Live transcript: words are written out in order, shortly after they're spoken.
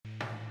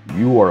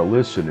You are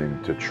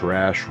listening to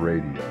Trash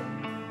Radio.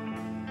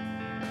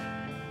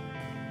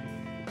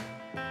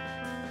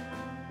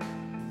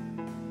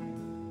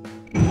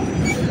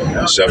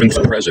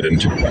 Seventh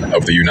President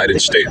of the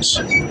United States,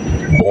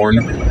 born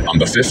on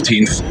the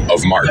 15th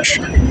of March,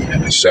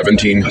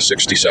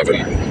 1767,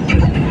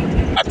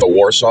 at the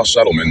Warsaw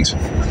Settlement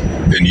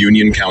in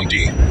Union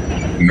County,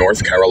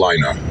 North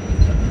Carolina,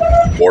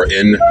 or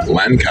in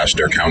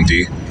Lancaster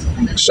County,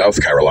 South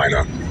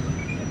Carolina,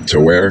 to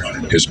where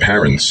his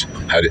parents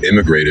had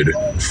immigrated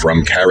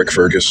from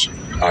Carrickfergus,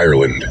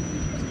 Ireland,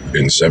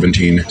 in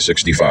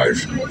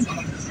 1765.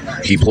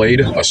 He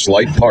played a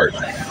slight part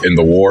in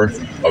the War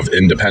of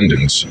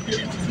Independence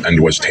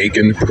and was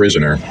taken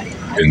prisoner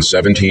in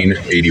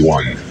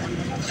 1781,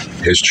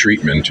 his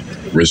treatment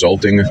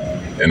resulting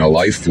in a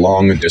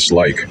lifelong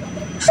dislike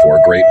for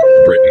Great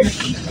Britain.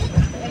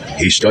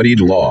 He studied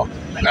law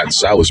at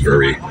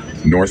Salisbury,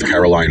 North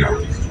Carolina,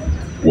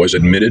 was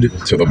admitted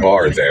to the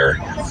bar there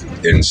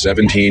in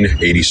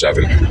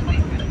 1787,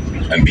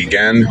 and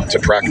began to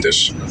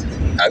practice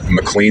at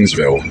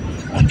McLeansville,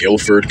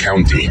 Guilford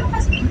County,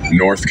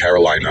 North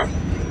Carolina,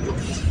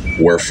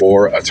 where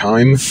for a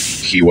time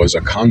he was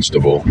a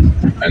constable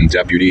and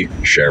deputy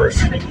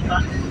sheriff.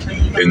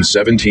 In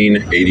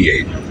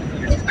 1788,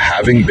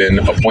 having been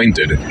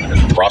appointed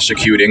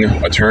prosecuting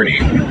attorney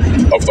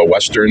of the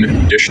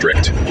Western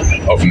District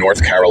of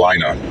North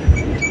Carolina,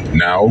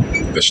 now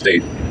the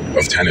state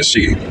of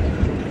Tennessee,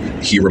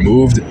 he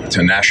removed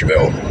to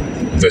Nashville,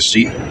 the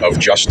seat of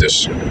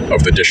justice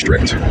of the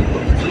district.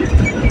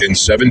 In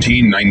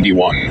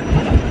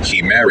 1791,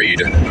 he married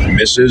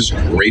Mrs.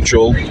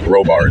 Rachel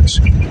Robards,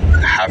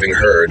 having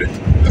heard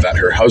that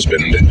her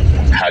husband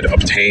had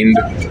obtained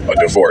a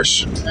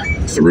divorce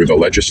through the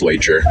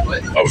legislature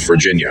of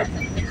Virginia.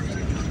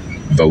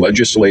 The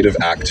legislative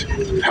act,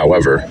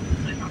 however,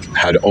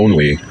 had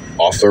only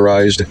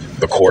authorized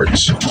the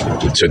courts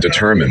to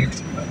determine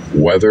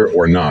whether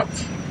or not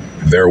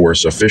there were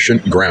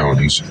sufficient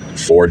grounds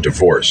for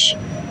divorce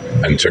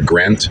and to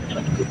grant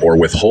or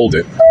withhold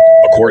it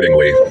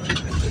accordingly.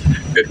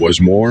 It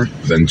was more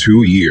than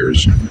 2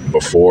 years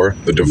before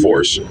the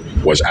divorce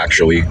was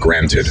actually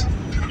granted,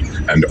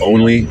 and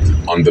only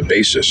on the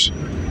basis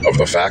of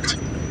the fact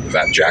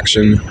that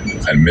Jackson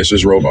and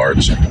Mrs.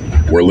 Robards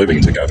were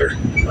living together.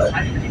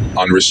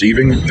 On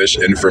receiving this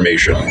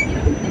information,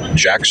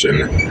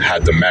 Jackson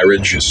had the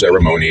marriage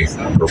ceremony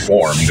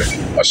performed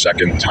a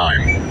second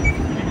time.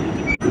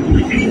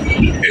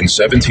 In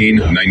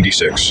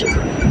 1796,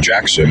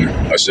 Jackson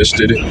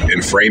assisted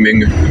in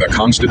framing the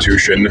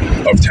Constitution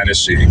of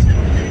Tennessee.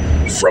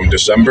 From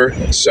December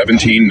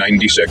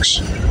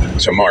 1796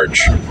 to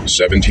March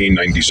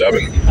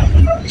 1797,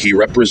 he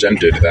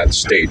represented that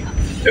state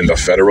in the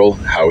Federal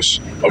House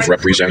of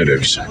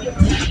Representatives,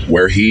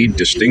 where he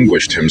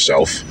distinguished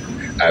himself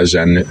as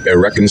an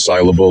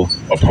irreconcilable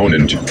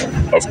opponent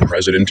of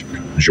President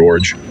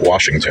George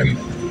Washington,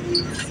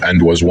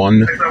 and was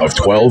one of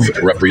 12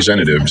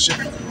 representatives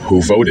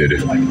who voted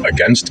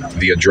against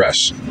the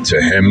address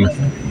to him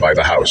by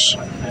the House.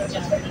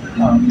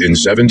 In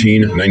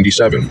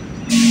 1797,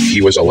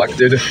 he was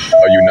elected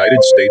a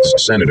United States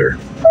Senator,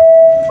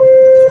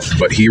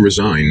 but he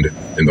resigned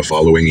in the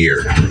following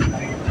year.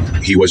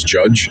 He was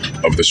judge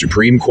of the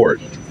Supreme Court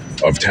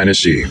of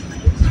Tennessee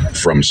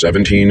from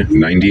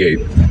 1798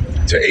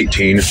 to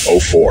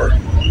 1804.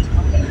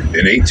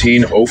 In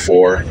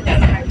 1804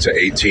 to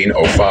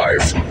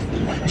 1805,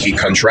 he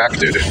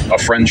contracted a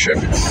friendship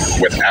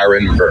with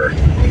Aaron Burr,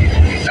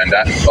 and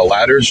at the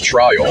latter's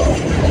trial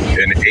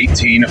in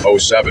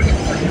 1807,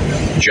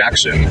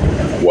 Jackson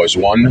was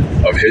one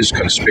of his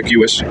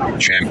conspicuous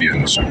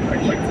champions.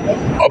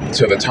 Up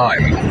to the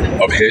time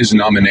of his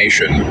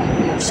nomination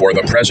for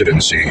the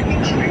presidency,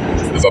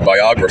 the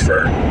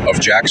biographer of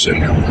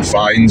Jackson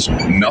finds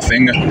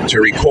nothing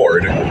to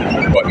record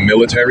but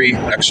military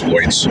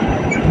exploits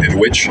in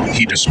which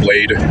he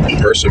displayed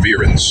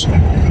perseverance,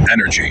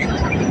 energy,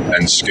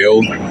 and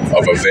skill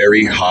of a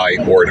very high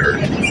order,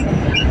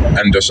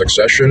 and a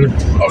succession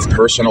of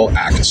personal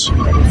acts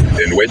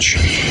in which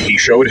he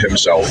showed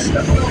himself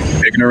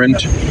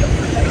ignorant,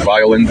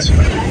 violent,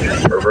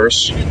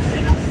 perverse,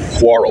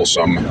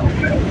 quarrelsome,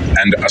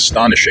 and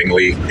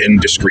astonishingly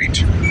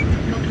indiscreet.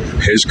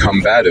 His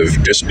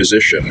combative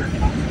disposition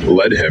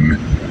led him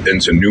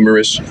into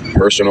numerous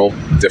personal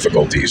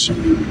difficulties.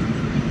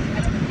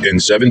 In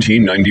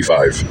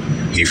 1795,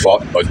 he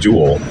fought a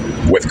duel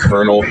with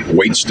Colonel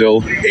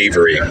Waitstill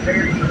Avery,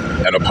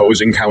 an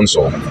opposing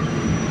counsel,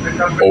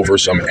 over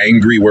some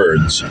angry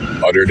words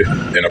uttered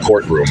in a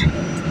courtroom,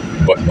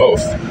 but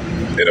both,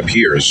 it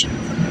appears,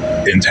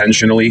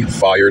 intentionally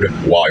fired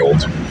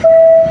wild.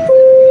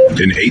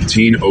 In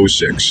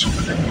 1806,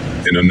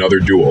 in another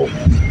duel,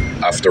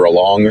 after a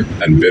long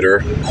and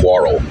bitter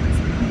quarrel,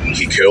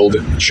 he killed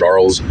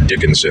Charles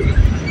Dickinson,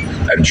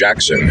 and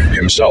Jackson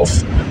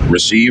himself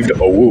received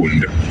a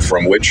wound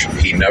from which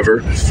he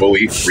never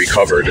fully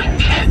recovered.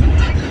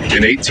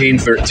 In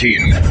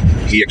 1813,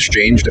 he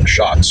exchanged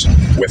shots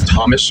with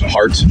Thomas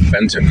Hart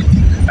Benton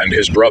and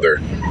his brother,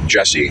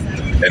 Jesse,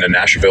 in a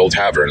Nashville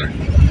tavern,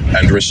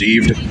 and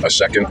received a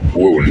second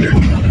wound.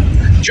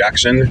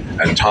 Jackson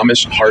and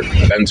Thomas Hart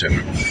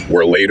Benton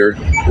were later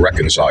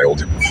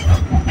reconciled.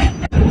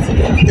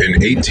 In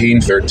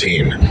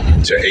 1813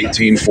 to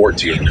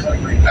 1814,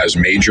 as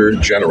Major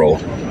General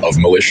of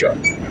Militia,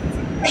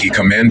 he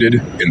commanded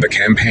in the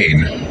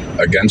campaign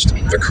against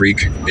the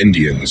Creek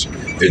Indians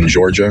in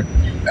Georgia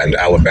and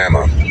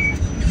Alabama,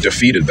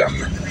 defeated them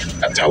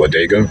at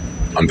Talladega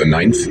on the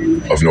 9th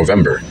of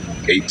November,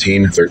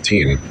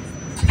 1813,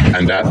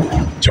 and at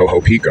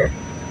Tohopeka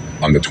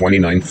on the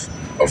 29th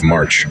of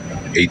March,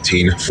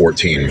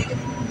 1814,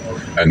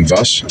 and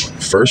thus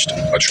first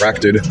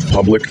attracted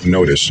public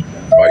notice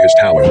by his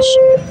talents.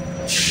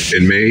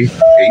 In May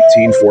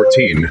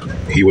 1814,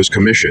 he was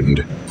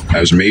commissioned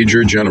as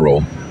Major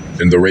General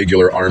in the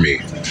regular army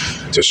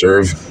to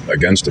serve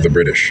against the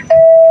British.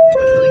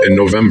 In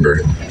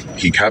November,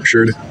 he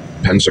captured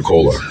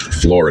Pensacola,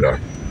 Florida,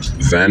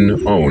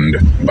 then owned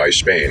by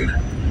Spain,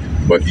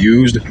 but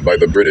used by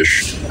the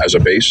British as a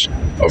base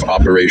of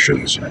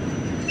operations.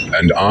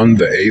 And on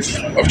the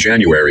 8th of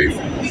January,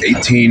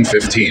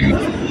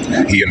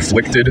 1815, he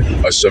inflicted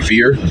a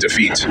severe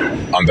defeat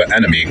on the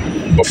enemy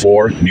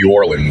before New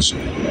Orleans,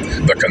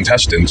 the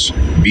contestants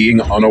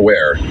being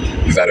unaware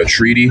that a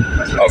treaty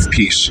of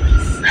peace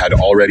had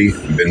already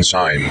been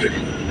signed.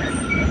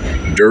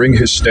 During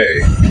his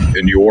stay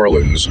in New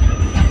Orleans,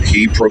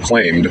 he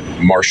proclaimed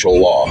martial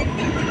law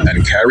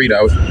and carried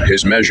out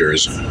his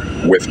measures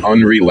with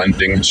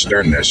unrelenting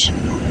sternness,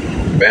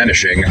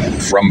 banishing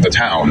from the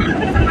town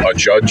a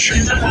judge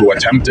who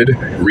attempted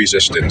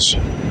resistance.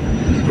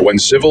 When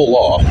civil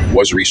law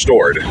was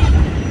restored,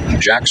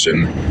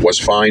 Jackson was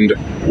fined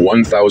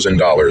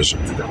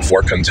 $1,000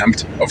 for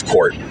contempt of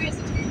court.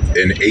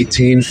 In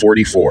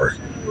 1844,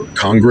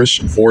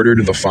 Congress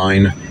ordered the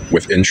fine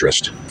with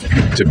interest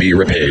to be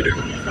repaid.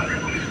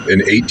 In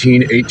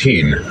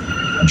 1818,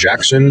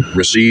 Jackson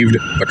received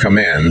the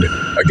command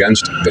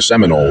against the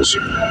Seminoles.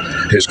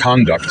 His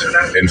conduct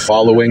in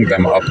following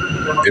them up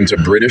into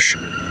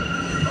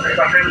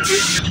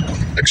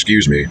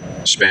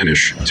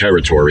Spanish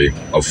territory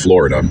of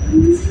Florida,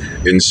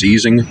 in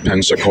seizing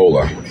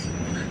Pensacola,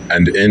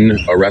 and in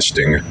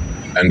arresting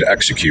and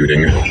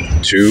executing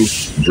 2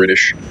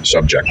 British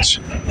subjects,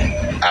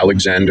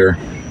 Alexander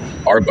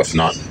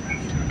Arbuthnot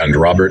and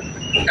Robert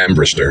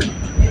Ambrister,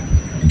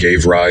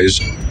 gave rise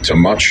to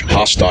much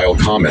hostile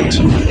comment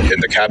in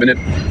the cabinet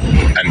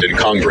and in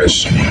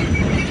Congress.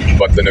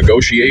 But the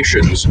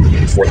negotiations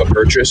for the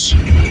purchase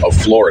of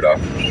Florida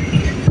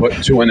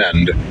put to an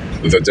end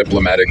the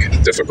diplomatic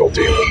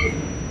difficulty.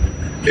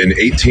 In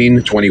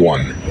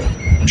 1821,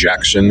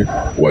 Jackson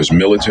was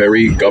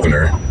military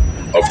governor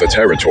of the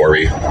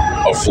territory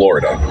of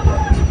Florida,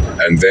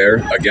 and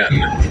there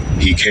again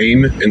he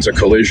came into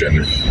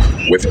collision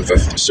with the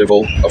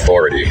civil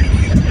authority.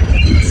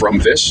 From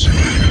this,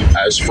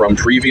 as from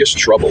previous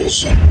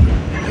troubles,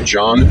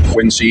 John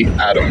Quincy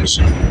Adams,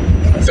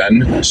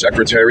 then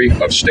Secretary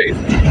of State,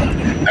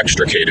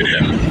 extricated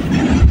him.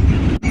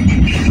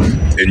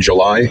 In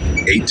July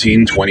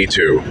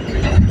 1822,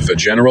 the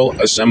General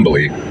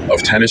Assembly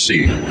of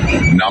Tennessee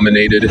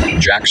nominated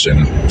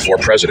Jackson for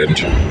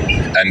president,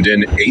 and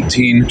in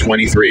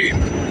 1823,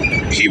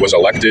 he was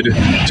elected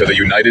to the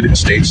United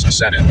States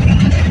Senate,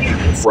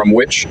 from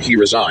which he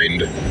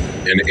resigned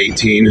in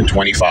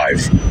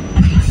 1825.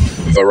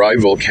 The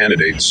rival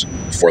candidates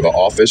for the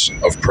office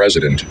of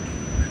president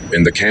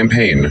in the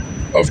campaign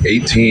of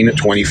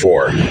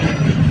 1824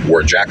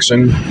 were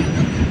Jackson,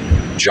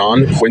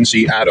 John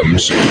Quincy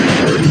Adams,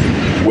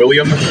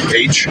 William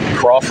H.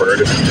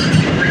 Crawford,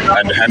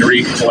 and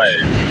Henry Clay.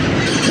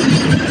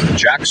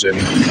 Jackson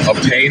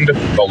obtained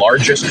the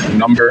largest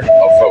number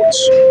of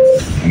votes,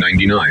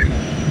 99,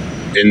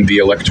 in the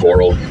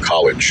Electoral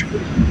College.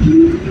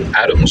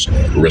 Adams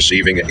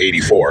receiving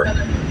 84,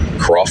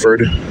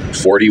 Crawford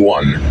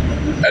 41,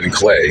 and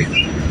Clay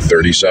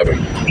 37.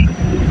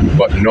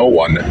 But no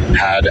one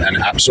had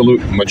an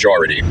absolute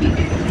majority,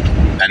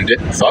 and it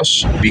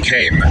thus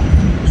became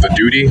the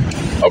duty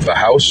of the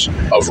House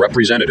of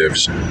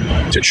Representatives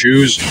to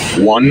choose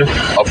one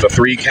of the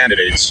 3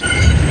 candidates,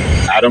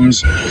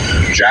 Adams,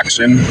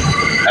 Jackson,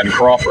 and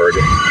Crawford,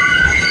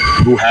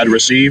 who had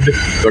received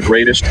the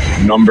greatest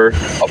number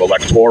of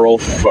electoral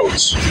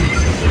votes.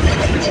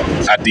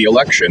 At the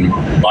election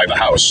by the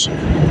House,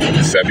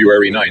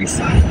 February 9th,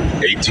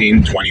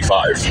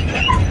 1825,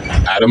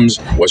 Adams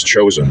was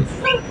chosen,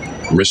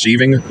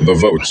 receiving the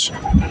votes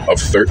of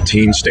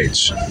 13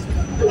 states,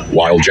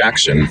 while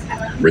Jackson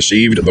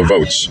received the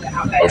votes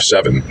of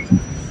 7,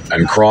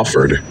 and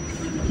Crawford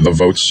the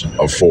votes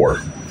of 4.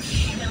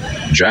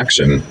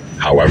 Jackson,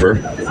 however,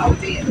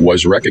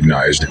 was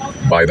recognized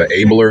by the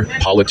abler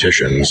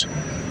politicians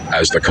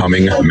as the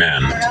coming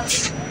man.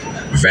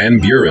 Van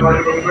Buren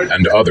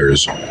and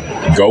others,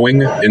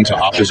 going into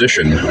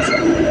opposition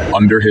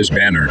under his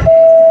banner,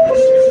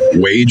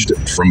 waged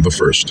from the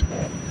first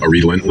a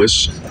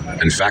relentless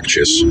and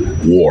factious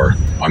war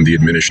on the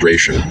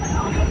administration.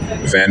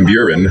 Van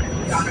Buren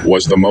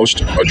was the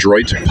most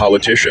adroit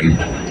politician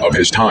of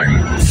his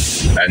time,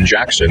 and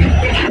Jackson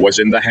was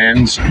in the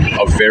hands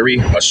of very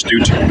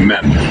astute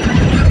men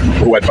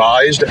who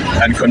advised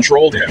and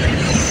controlled him.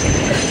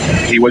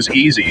 He was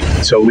easy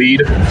to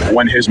lead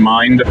when his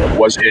mind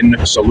was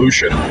in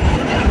solution,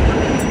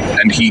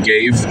 and he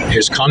gave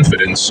his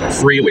confidence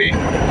freely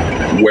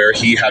where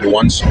he had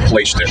once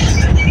placed it.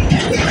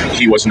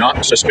 He was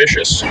not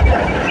suspicious,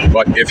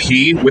 but if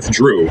he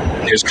withdrew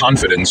his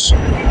confidence,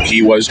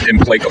 he was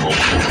implacable.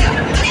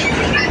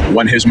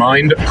 When his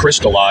mind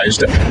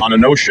crystallized on a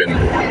notion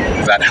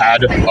that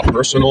had a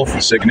personal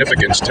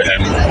significance to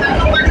him,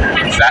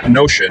 that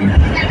notion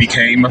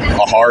became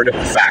a hard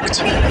fact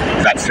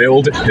that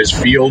filled his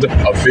field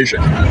of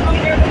vision.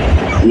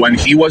 When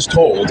he was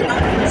told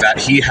that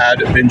he had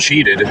been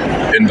cheated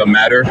in the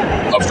matter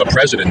of the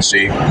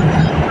presidency,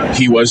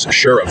 he was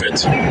sure of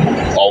it,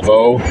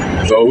 although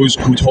those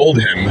who told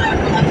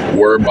him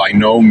were by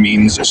no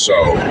means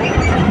so.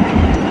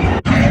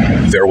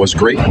 There was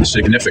great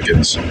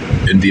significance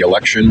in the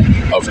election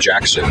of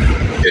Jackson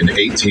in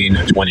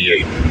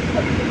 1828.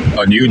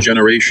 A new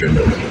generation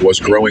was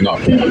growing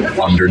up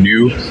under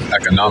new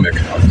economic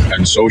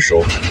and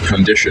social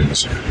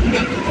conditions.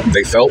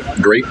 They felt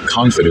great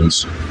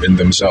confidence in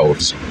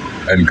themselves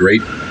and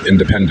great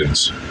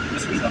independence.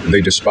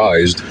 They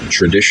despised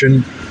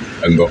tradition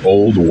and the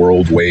old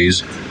world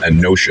ways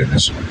and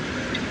notions,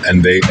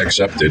 and they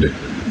accepted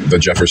the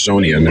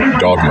Jeffersonian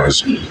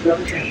dogmas,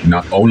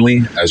 not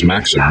only as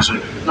maxims,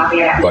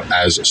 but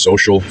as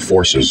social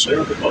forces,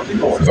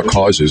 the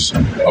causes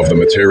of the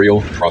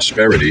material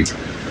prosperity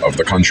of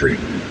the country.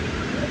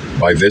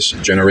 By this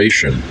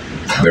generation,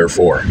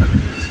 therefore,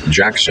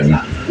 Jackson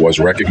was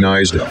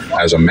recognized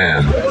as a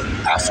man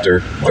after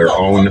their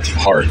own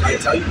heart.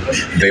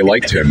 They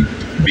liked him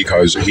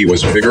because he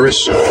was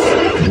vigorous,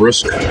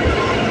 brusque,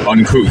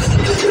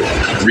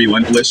 uncouth,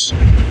 relentless,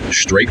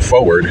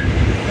 straightforward,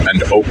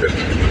 and open.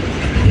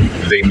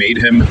 They made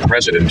him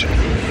president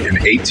in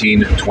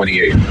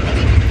 1828,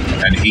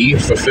 and he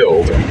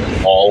fulfilled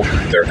all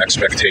their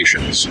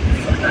expectations.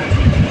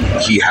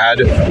 He had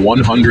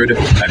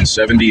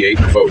 178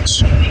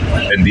 votes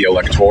in the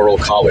Electoral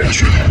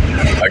College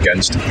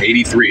against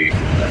 83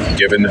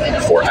 given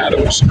for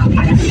Adams.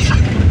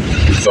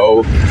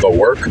 Though the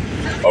work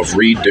of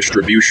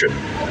redistribution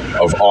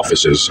of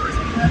offices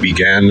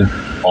began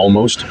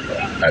almost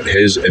at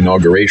his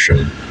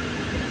inauguration,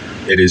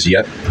 it is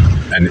yet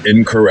an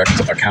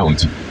incorrect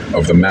account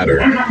of the matter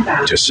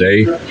to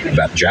say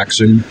that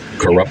Jackson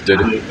corrupted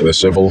the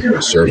civil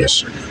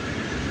service.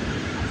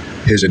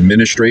 His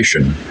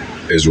administration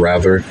is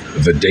rather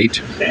the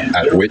date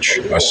at which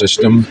a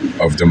system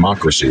of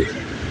democracy,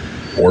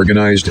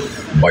 organized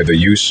by the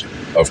use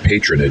of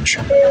patronage,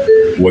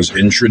 was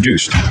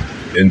introduced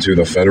into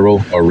the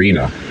federal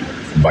arena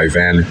by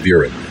Van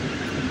Buren.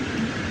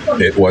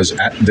 It was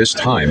at this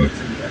time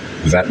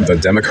that the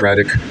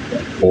Democratic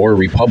or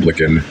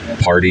Republican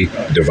Party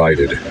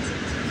divided,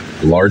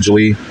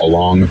 largely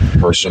along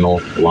personal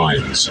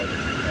lines,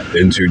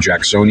 into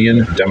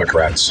Jacksonian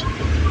Democrats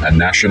and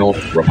National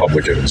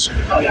Republicans,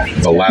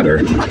 the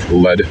latter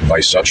led by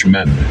such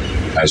men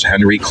as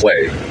Henry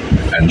Clay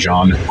and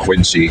John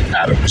Quincy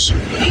Adams.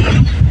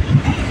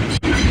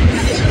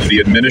 The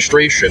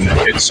administration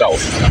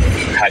itself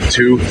had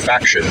two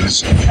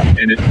factions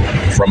in it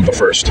from the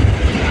first.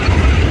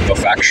 The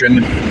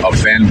faction of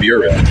Van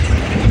Buren,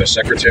 the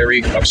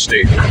Secretary of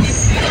State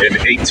in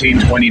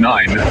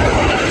 1829 to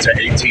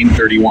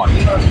 1831,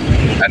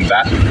 and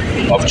that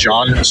of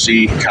John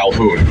C.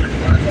 Calhoun,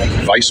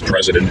 Vice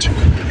President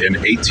in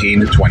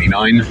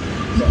 1829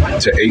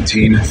 to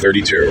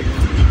 1832.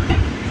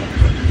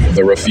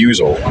 The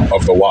refusal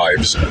of the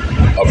wives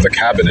of the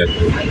cabinet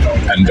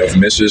and of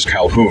Mrs.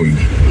 Calhoun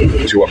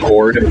to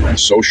accord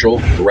social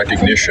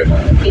recognition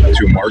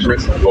to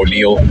Margaret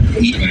O'Neill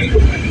Eaton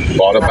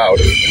brought about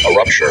a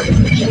rupture,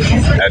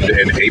 and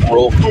in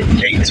April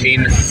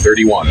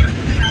 1831,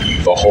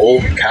 the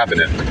whole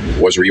cabinet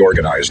was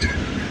reorganized.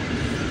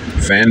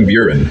 Van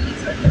Buren,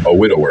 a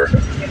widower,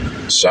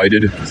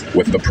 sided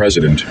with the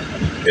president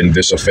in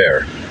this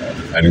affair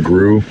and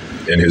grew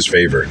in his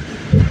favor.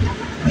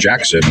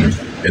 Jackson,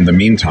 in the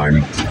meantime,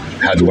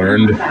 had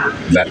learned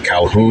that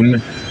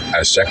Calhoun,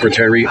 as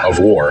Secretary of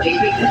War,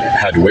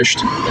 had wished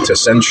to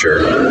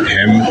censure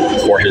him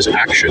for his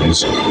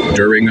actions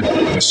during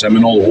the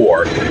Seminole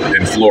War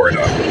in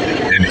Florida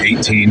in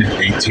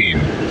 1818,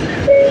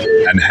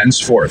 and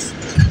henceforth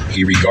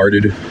he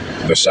regarded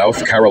the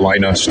South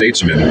Carolina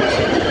statesman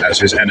as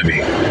his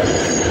enemy.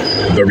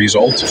 The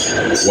result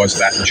was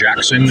that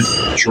Jackson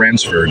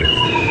transferred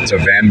to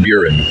Van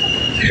Buren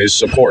his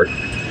support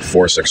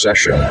for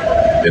succession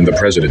in the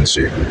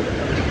presidency.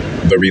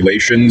 The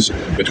relations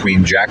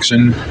between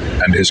Jackson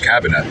and his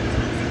cabinet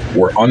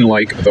were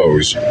unlike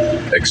those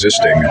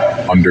existing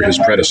under his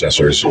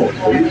predecessors.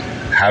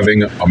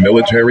 Having a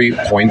military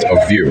point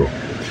of view,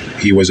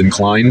 he was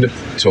inclined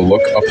to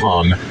look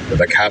upon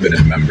the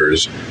cabinet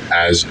members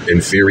as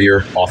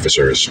inferior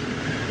officers,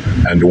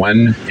 and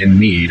when in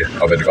need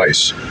of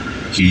advice,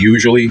 he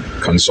usually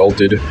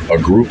consulted a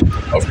group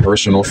of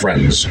personal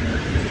friends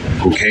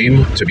who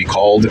came to be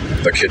called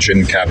the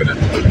Kitchen Cabinet.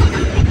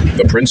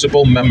 The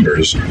principal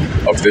members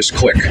of this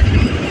clique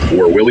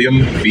were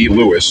William B.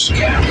 Lewis,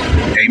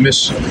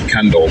 Amos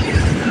Kendall,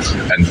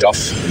 and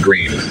Duff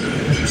Green,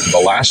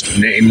 the last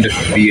named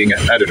being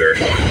editor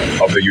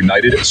of the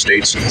United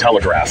States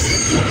Telegraph,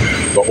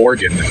 the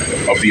organ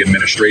of the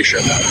administration.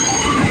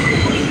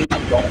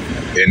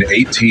 In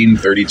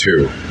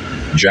 1832,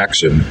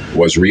 Jackson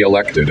was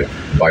re-elected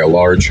by a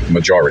large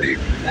majority,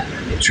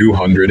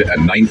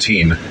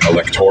 219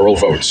 electoral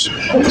votes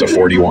to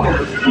 41,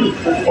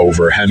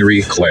 over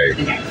Henry Clay,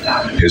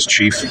 his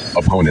chief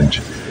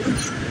opponent.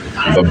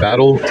 The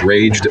battle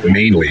raged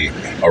mainly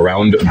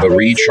around the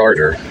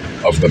re-charter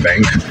of the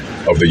Bank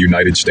of the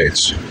United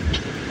States.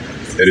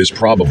 It is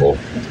probable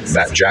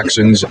that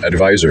Jackson's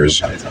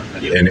advisors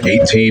in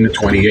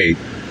 1828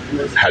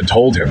 had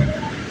told him,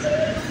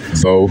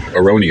 though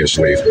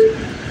erroneously,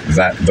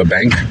 that the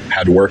bank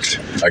had worked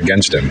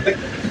against him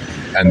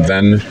and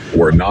then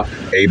were not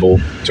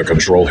able to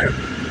control him.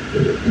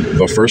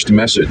 The first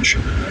message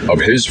of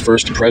his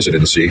first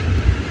presidency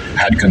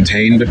had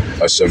contained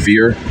a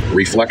severe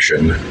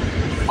reflection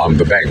on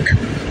the bank.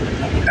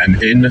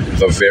 And in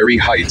the very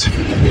height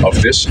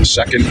of this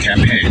second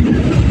campaign,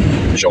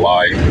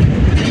 July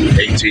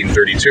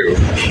 1832,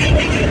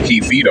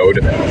 he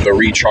vetoed the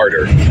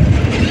re-charter,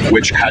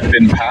 which had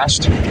been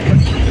passed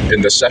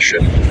in the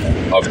session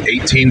of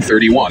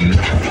 1831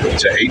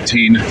 to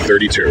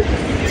 1832.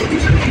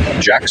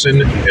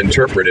 Jackson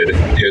interpreted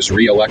his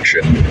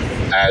re-election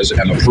as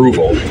an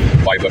approval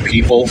by the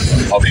people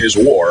of his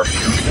war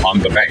on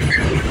the bank,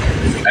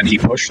 and he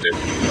pushed it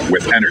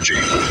with energy.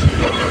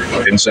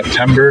 In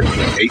September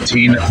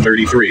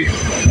 1833,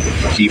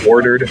 he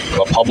ordered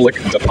the public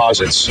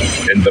deposits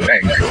in the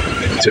bank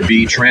to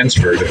be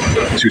transferred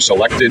to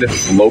selected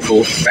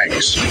local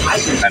banks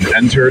and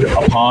entered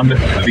upon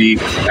the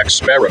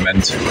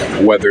experiment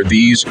whether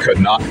these could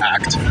not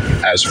act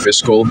as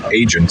fiscal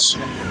agents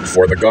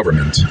for the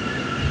government,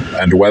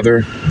 and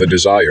whether the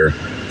desire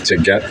to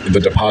get the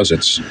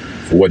deposits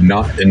would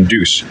not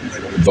induce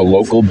the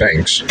local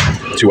banks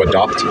to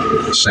adopt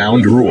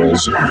sound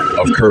rules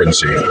of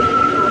currency.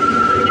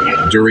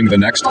 During the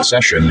next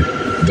session,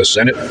 the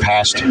Senate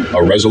passed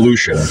a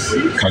resolution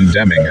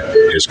condemning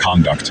his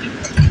conduct.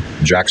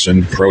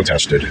 Jackson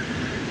protested,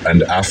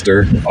 and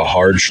after a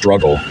hard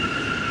struggle,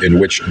 in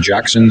which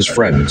Jackson's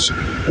friends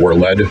were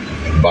led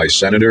by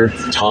Senator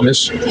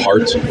Thomas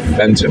Hart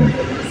Benton,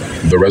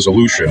 the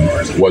resolution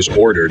was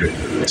ordered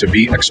to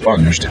be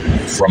expunged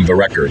from the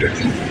record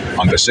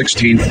on the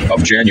 16th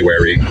of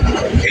January,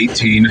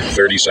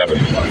 1837.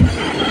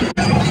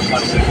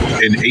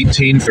 In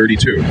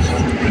 1832,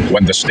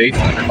 when the state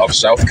of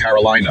South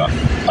Carolina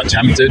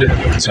attempted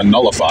to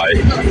nullify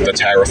the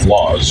tariff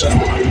laws,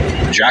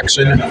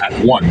 Jackson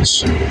at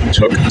once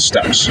took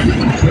steps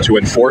to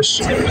enforce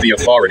the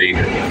authority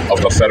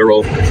of the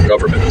federal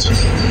government,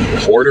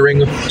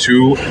 ordering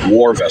 2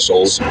 war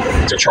vessels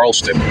to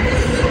Charleston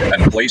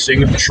and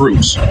placing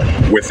troops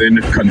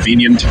within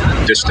convenient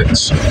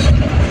distance.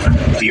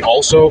 He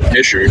also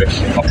issued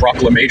a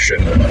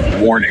proclamation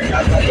warning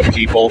the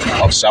people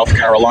of South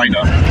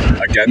Carolina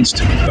against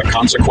the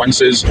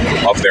consequences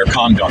of their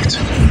conduct.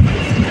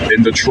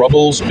 In the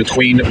troubles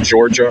between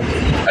Georgia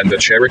and the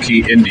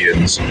Cherokee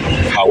Indians,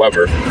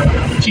 however,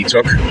 he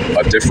took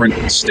a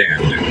different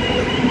stand.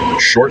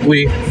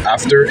 Shortly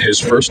after his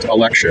first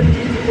election,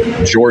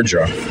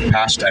 Georgia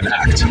passed an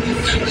act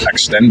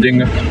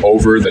extending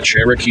over the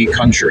Cherokee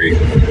country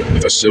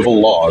the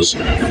civil laws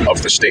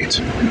of the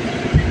state.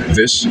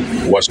 This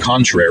was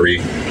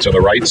contrary to the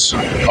rights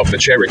of the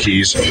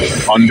Cherokees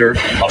under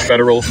a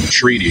federal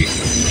treaty,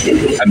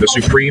 and the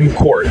Supreme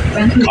Court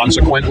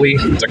consequently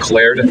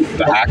declared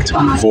the act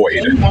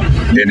void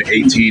in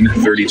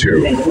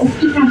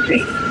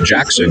 1832.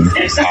 Jackson,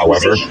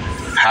 however,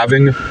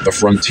 having the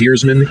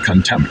frontiersman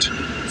contempt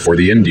for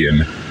the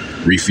Indian,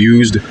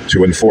 refused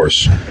to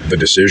enforce the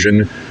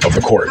decision of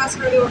the court.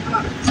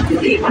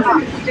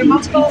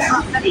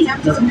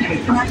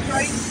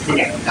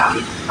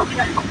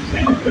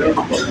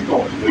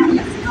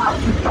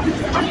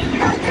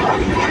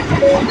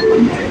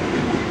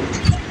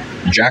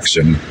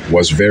 Jackson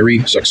was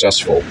very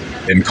successful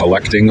in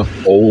collecting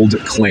old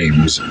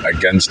claims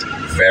against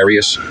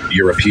various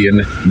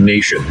European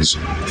nations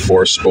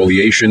for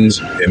spoliations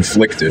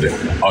inflicted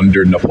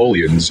under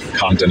Napoleon's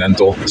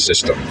continental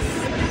system,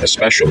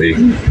 especially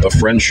the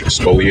French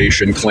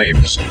spoliation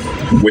claims,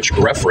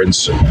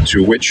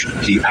 to which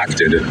he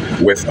acted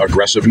with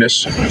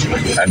aggressiveness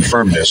and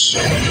firmness,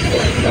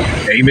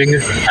 aiming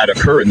at a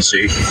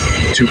currency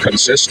to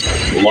consist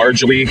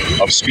largely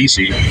of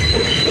specie.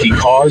 He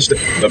caused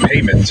the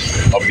payment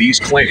of these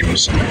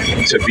claims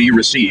to be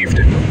received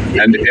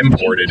and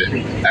imported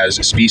as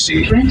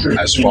specie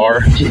as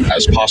far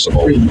as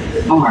possible.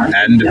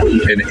 And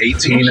in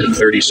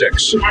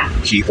 1836,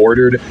 he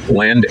ordered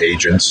land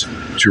agents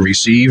to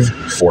receive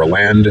for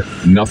land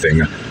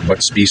nothing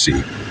but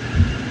specie.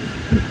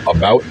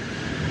 About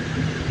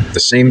the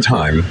same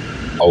time,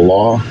 a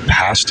law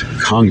passed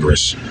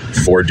Congress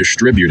for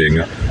distributing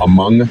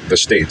among the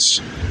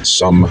states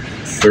some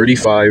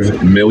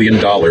 $35 million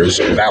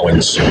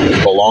balance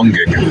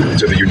belonging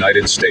to the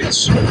United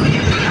States,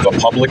 the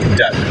public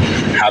debt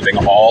having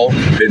all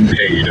been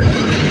paid,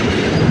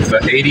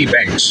 the 80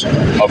 banks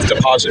of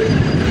deposit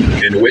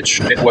in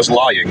which it was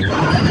lying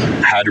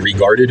had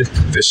regarded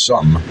this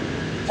sum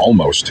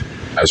almost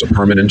as a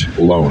permanent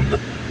loan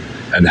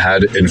and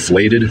had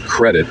inflated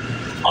credit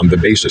on the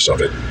basis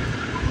of it.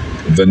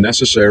 The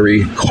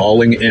necessary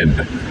calling in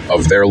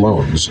of their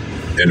loans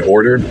in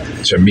order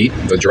to meet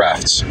the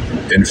drafts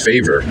in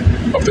favor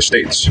of the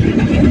states,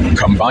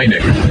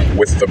 combining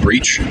with the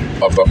breach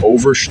of the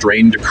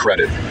overstrained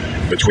credit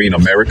between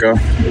America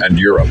and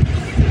Europe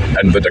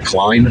and the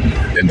decline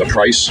in the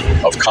price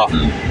of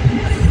cotton,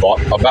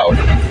 brought about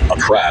a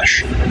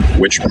crash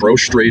which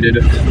prostrated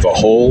the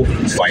whole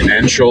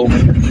financial,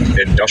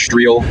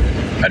 industrial,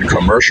 and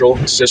commercial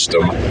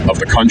system of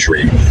the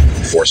country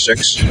for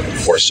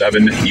 6 or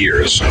 7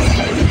 years.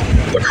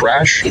 The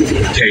crash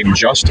came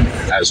just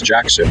as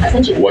Jackson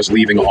was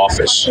leaving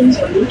office.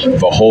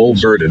 The whole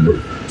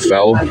burden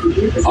fell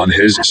on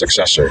his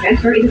successor,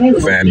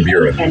 Van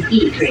Buren.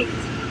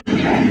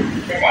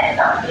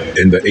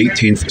 In the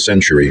 18th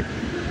century,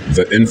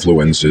 the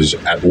influences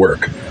at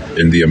work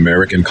in the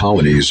American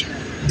colonies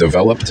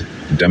developed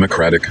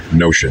democratic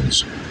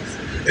notions.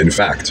 In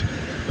fact,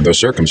 the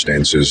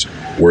circumstances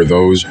were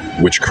those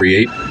which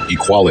create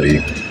equality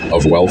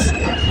of wealth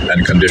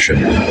and condition,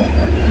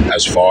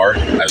 as far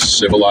as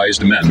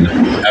civilized men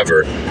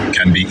ever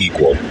can be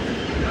equal.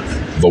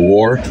 The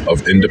War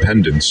of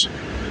Independence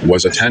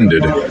was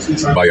attended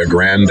by a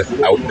grand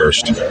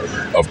outburst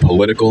of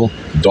political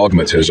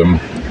dogmatism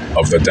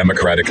of the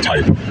democratic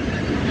type.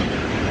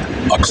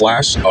 A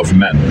class of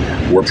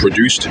men were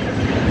produced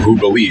who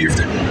believed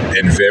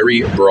in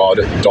very broad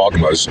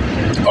dogmas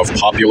of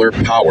popular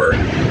power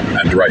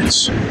and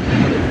rights.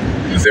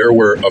 There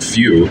were a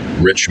few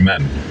rich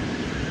men,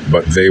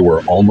 but they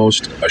were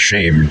almost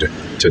ashamed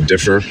to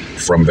differ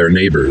from their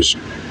neighbors,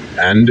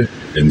 and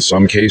in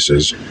some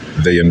cases,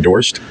 they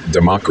endorsed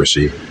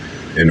democracy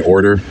in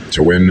order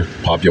to win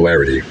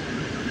popularity.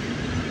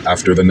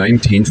 After the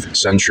 19th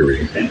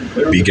century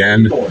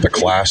began, the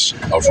class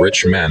of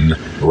rich men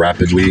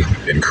rapidly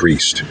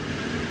increased.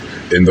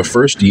 In the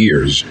first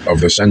years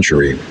of the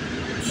century,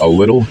 a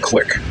little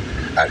clique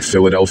at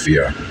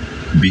Philadelphia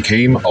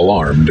became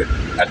alarmed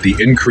at the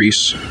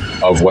increase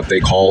of what they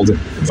called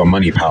the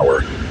money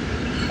power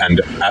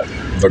and at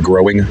the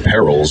growing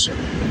perils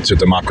to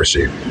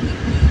democracy.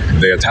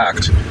 They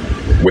attacked,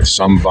 with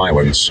some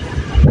violence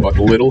but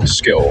little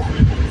skill,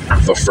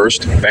 the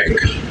first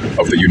bank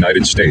of the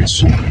United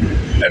States,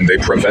 and they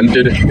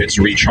prevented its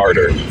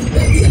recharter.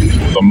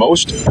 The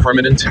most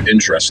permanent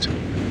interest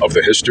of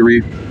the history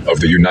of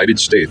the United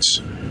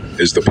States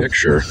is the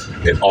picture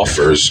it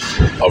offers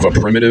of a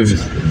primitive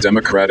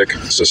democratic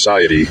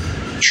society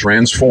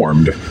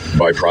transformed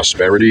by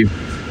prosperity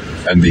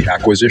and the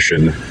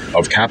acquisition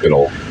of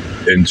capital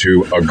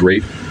into a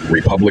great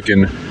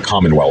Republican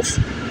Commonwealth.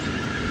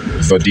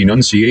 The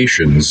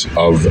denunciations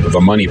of the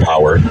money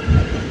power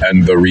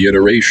and the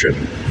reiteration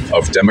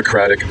of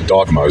democratic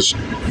dogmas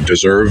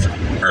deserve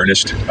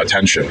earnest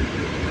attention.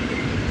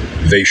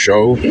 They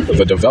show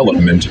the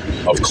development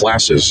of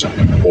classes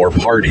or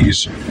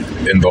parties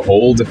in the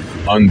old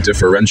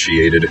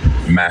undifferentiated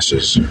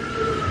masses.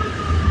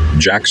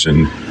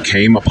 Jackson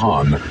came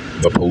upon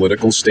the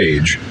political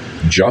stage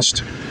just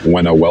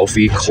when a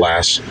wealthy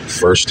class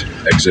first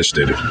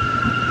existed.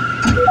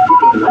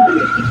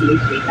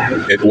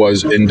 It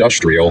was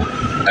industrial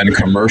and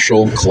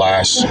commercial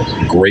class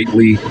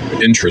greatly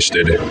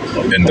interested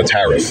in the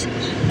tariff,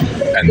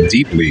 and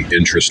deeply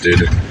interested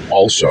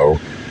also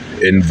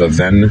in the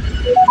then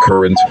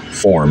current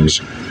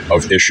forms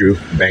of issue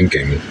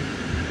banking.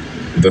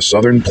 The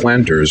Southern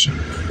planters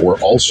were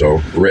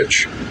also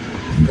rich,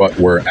 but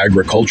were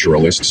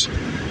agriculturalists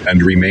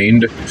and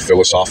remained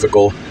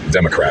philosophical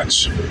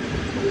Democrats.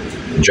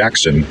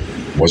 Jackson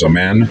was a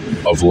man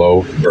of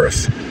low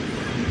birth,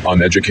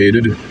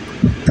 uneducated,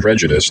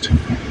 prejudiced,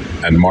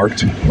 and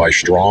marked by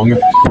strong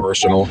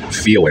personal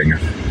feeling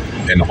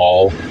in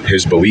all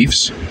his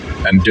beliefs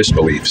and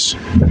disbeliefs.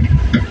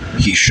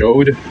 He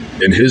showed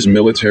in his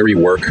military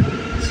work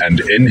and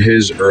in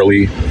his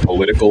early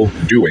political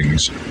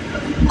doings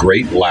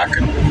great lack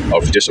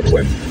of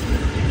discipline.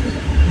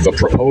 The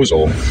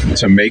proposal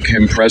to make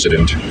him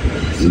president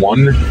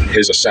won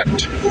his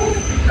assent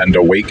and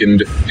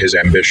awakened his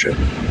ambition.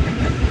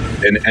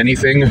 In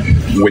anything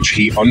which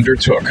he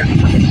undertook,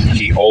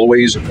 he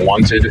always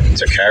wanted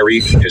to carry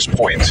his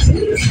point,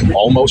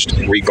 almost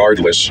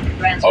regardless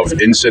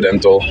of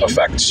incidental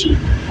effects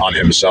on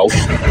himself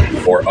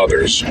or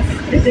others.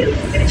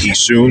 He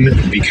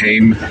soon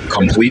became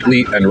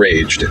completely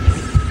enraged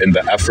in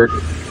the effort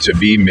to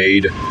be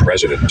made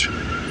president.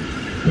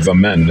 The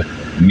men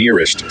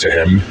nearest to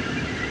him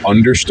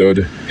understood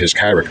his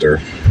character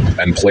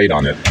and played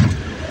on it.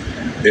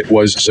 It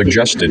was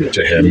suggested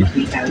to him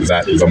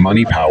that the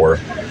money power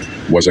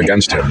was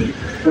against him,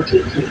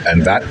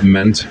 and that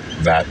meant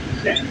that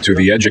to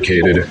the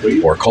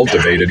educated or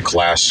cultivated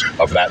class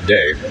of that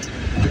day,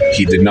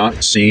 He did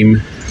not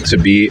seem to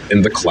be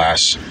in the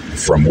class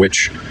from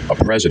which a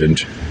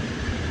president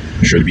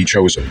should be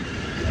chosen.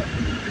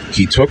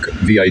 He took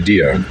the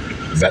idea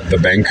that the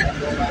Bank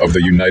of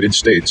the United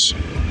States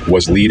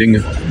was leading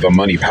the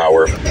money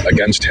power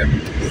against him,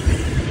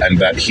 and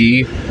that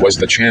he was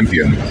the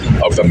champion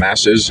of the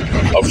masses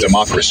of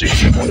democracy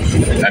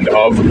and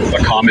of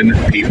the common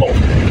people.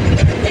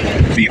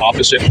 The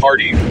opposite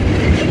party,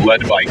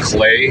 led by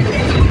Clay,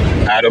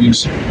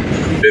 Adams,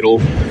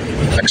 Biddle,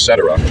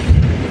 etc.,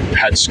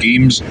 had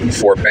schemes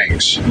for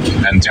banks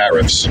and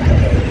tariffs,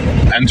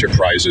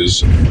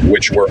 enterprises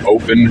which were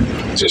open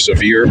to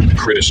severe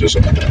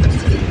criticism.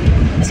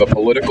 The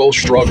political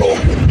struggle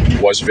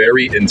was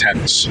very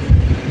intense,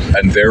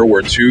 and there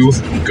were two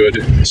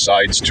good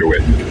sides to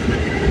it.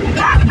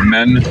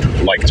 Men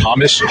like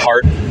Thomas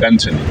Hart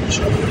Benton,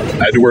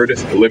 Edward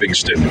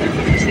Livingston,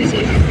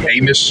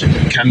 Amos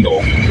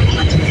Kendall,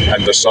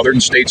 and the Southern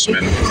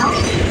Statesmen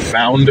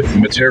found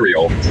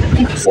material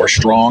for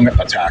strong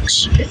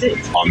attacks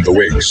on the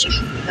Whigs.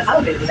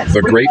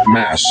 The great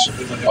mass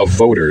of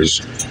voters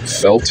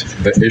felt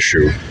the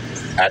issue,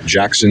 as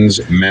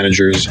Jackson's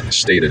managers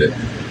stated it.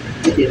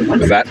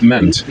 That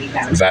meant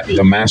that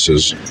the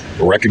masses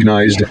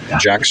recognized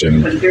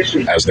Jackson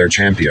as their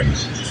champion.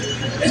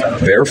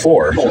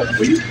 Therefore,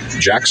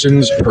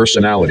 Jackson's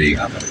personality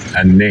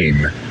and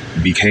name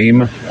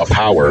became a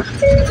power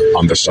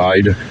on the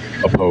side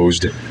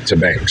opposed to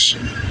banks,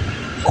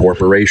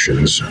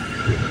 corporations,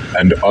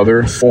 and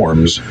other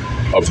forms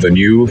of the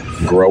new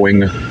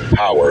growing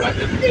power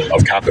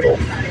of capital.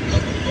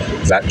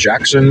 That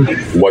Jackson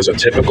was a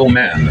typical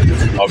man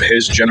of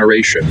his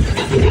generation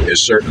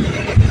is certain.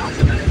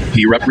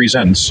 He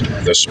represents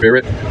the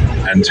spirit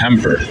and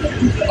temper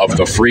of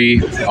the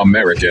free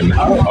American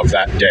of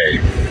that day,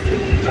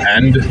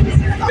 and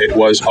it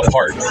was a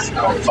part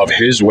of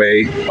his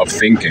way of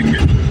thinking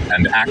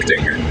and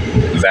acting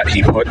that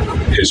he put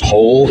his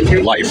whole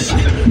life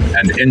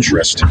and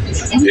interest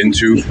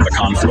into the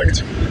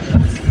conflict.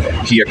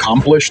 He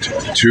accomplished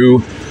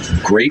two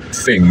great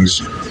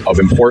things of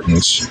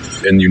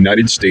importance in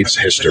United States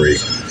history.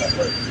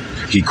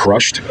 He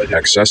crushed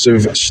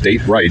excessive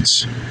state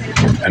rights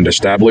and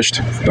established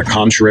the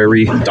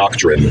contrary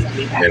doctrine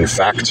in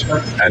fact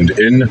and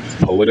in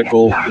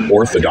political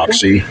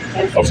orthodoxy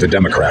of the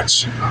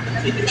Democrats.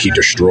 He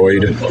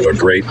destroyed the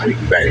great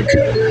bank.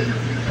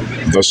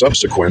 The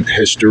subsequent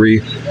history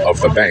of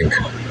the bank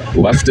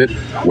left it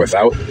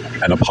without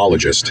an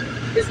apologist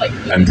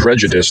and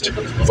prejudiced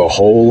the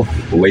whole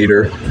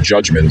later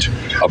judgment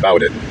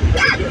about it.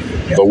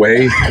 The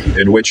way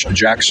in which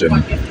Jackson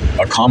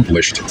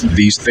accomplished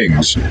these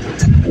things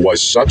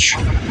was such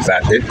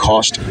that it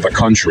cost the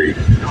country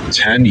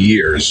 10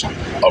 years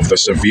of the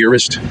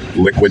severest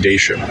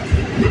liquidation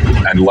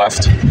and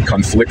left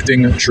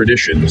conflicting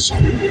traditions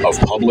of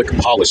public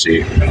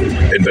policy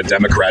in the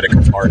Democratic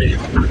Party.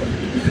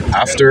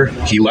 After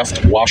he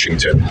left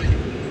Washington,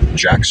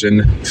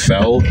 Jackson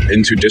fell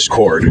into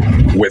discord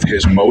with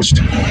his most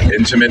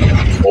intimate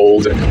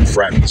old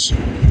friends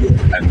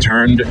and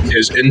turned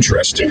his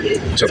interest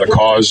to the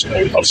cause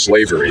of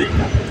slavery,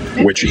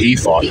 which he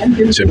thought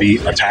to be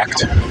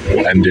attacked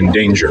and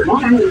endangered.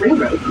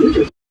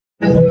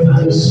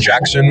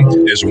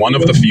 Jackson is one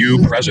of the few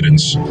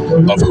presidents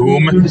of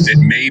whom it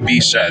may be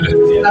said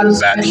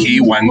that he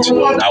went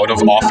out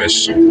of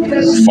office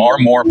far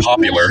more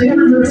popular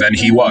than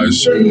he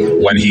was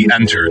when he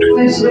entered.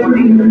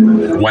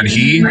 When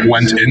he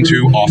went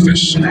into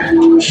office,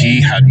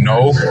 he had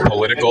no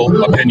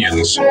political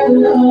opinions,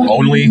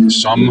 only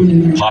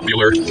some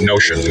popular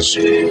notions.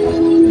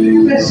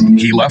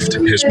 He left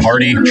his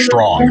party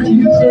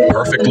strong,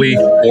 perfectly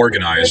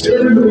organized,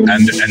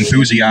 and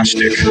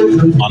enthusiastic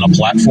on a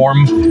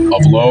platform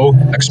of low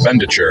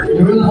expenditure,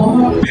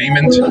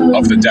 payment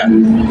of the debt,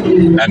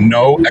 and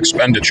no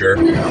expenditure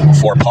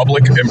for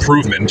public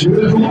improvement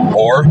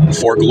or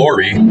for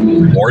glory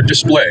or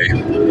display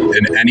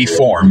in any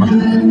form,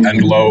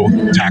 and low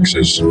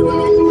taxes.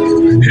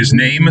 His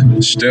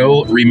name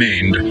still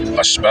remained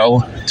a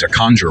spell to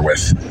conjure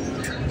with,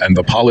 and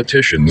the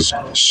politicians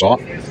sought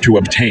to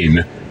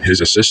obtain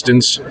his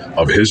assistance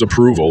of his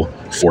approval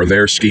for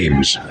their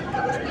schemes.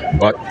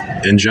 But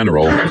in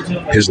general,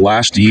 his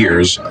last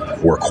years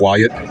were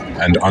quiet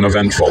and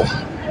uneventful.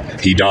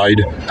 He died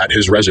at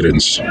his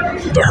residence,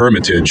 the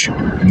Hermitage,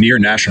 near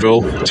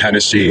Nashville,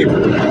 Tennessee,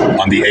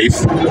 on the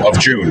 8th of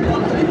June,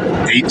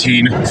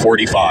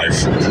 1845.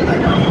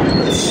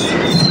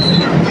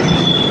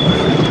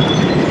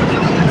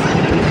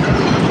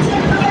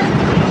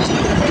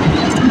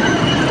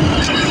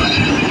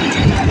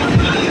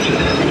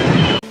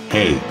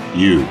 Hey,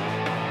 you.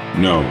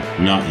 No,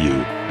 not you.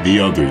 The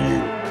other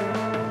you.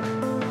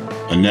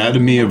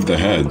 Anatomy of the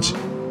Heads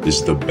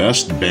is the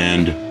best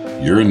band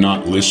you're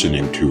not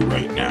listening to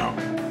right now.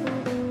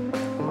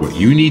 What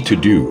you need to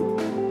do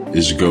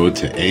is go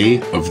to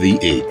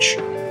aoftheh.com.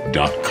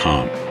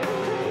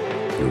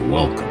 You're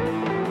welcome.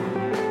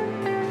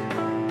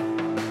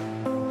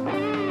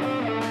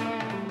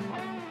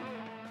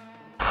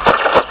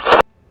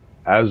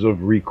 As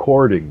of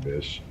recording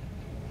this,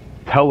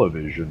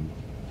 Television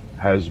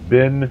has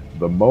been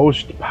the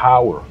most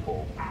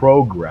powerful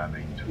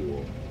programming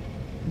tool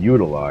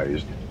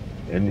utilized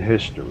in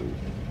history.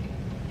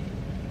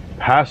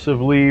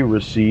 Passively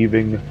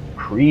receiving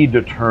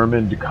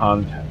predetermined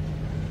content,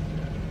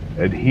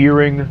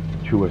 adhering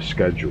to a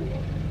schedule.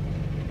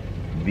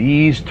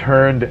 These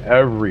turned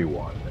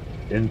everyone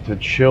into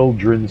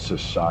children's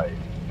society,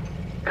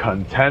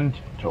 content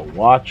to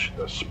watch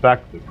the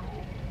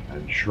spectacle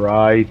and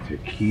try to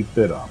keep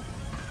it up.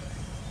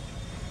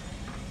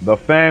 The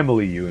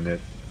family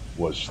unit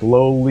was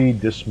slowly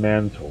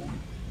dismantled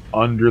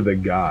under the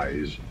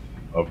guise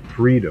of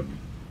freedom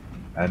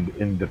and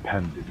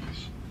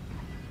independence.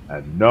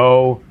 And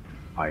no,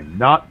 I'm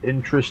not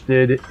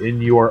interested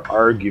in your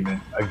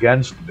argument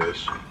against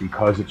this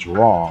because it's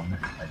wrong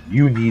and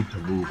you need to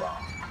move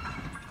on.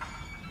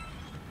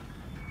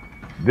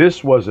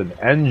 This was an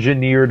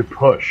engineered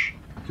push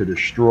to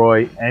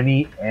destroy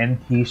any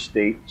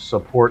anti-state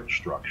support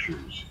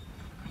structures.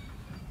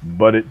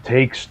 But it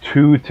takes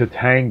two to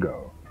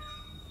tango,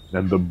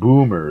 and the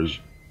boomers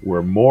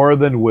were more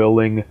than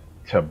willing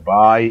to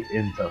buy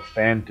into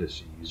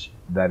fantasies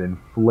that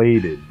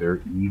inflated their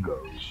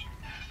egos.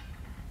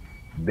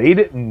 They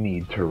didn't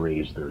need to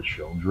raise their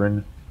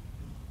children.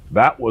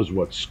 That was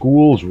what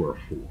schools were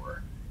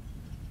for.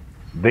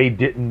 They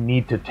didn't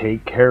need to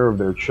take care of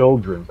their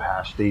children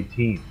past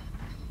 18.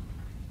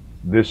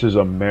 This is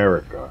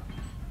America,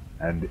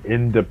 and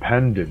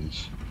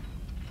independence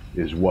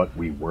is what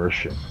we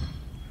worship.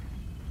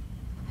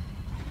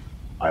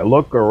 I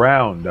look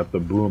around at the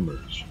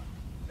boomers,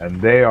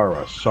 and they are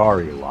a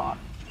sorry lot.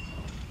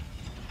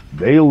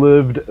 They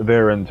lived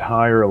their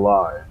entire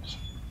lives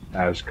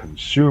as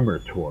consumer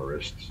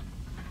tourists,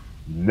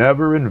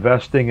 never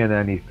investing in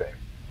anything,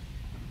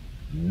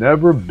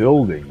 never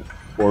building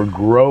or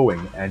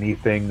growing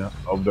anything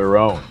of their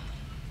own.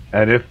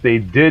 And if they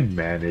did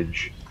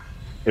manage,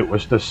 it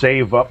was to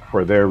save up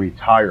for their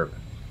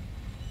retirement.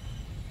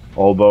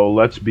 Although,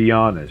 let's be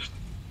honest,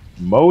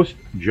 most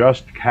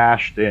just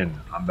cashed in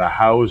on the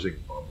housing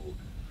bubble,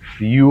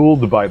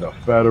 fueled by the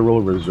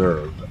Federal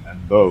Reserve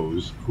and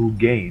those who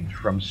gained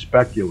from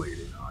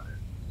speculating on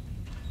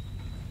it.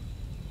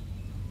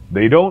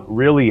 They don't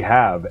really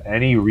have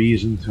any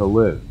reason to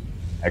live,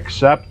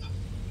 except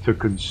to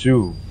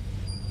consume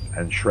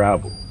and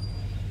travel.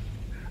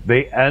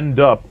 They end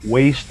up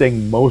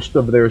wasting most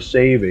of their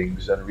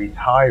savings and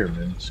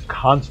retirements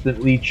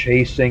constantly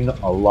chasing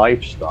a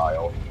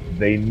lifestyle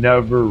they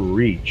never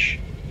reach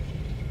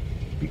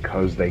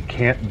because they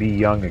can't be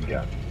young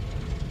again.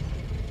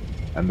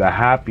 And the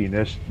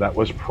happiness that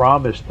was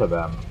promised to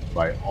them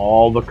by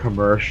all the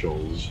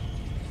commercials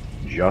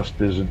just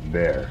isn't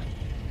there.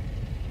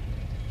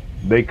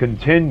 They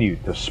continue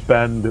to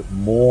spend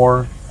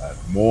more and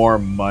more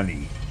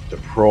money to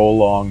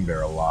prolong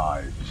their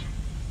lives,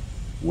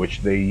 which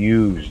they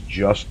use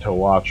just to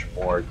watch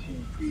more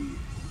TV,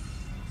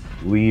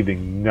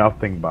 leaving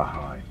nothing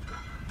behind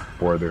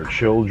for their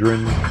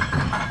children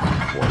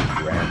or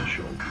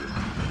grandchildren.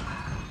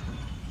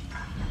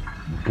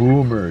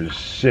 Boomers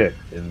sit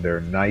in their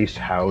nice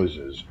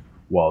houses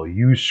while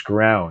you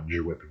scrounge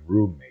with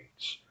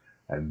roommates,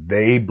 and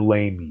they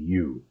blame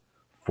you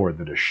for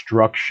the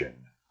destruction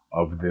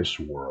of this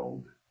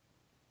world.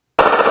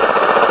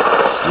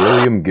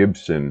 William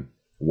Gibson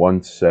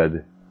once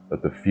said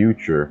that the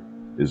future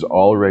is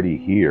already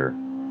here,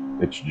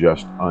 it's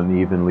just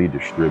unevenly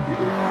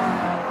distributed.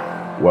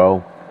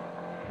 Well,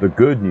 the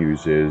good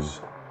news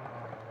is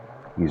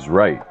he's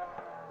right,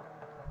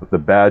 but the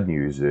bad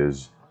news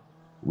is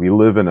we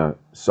live in a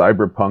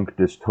cyberpunk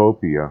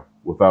dystopia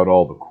without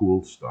all the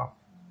cool stuff.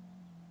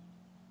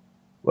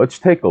 Let's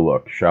take a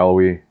look, shall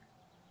we?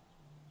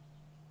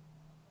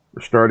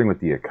 We're starting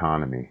with the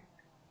economy.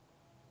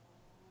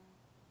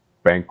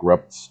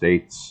 Bankrupt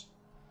states,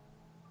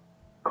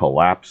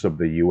 collapse of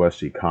the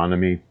US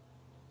economy,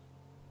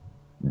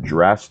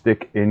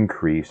 drastic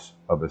increase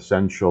of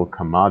essential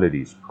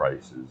commodities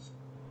prices,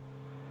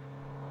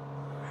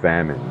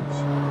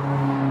 famines,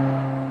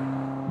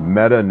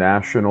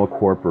 meta-national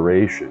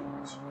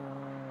corporations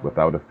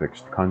without a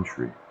fixed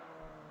country,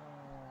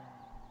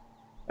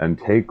 and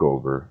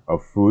takeover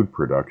of food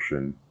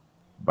production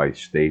by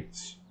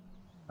states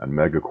and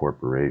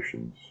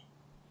megacorporations.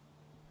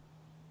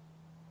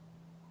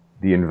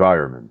 The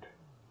environment.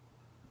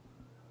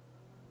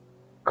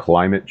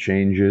 Climate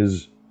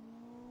changes,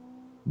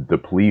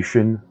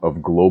 depletion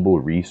of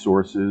global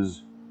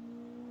resources,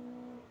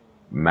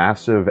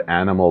 massive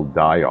animal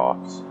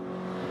die-offs,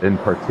 in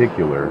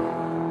particular,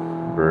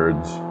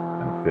 birds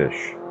and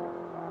fish.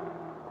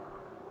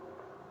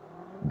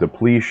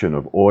 Depletion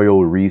of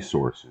oil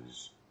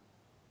resources,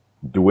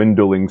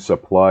 dwindling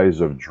supplies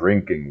of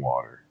drinking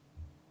water,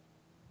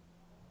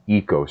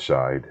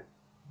 ecocide,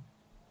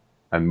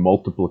 and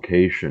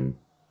multiplication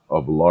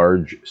of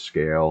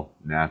large-scale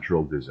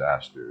natural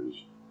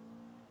disasters.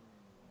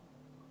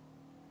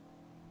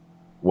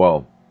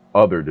 Well,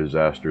 other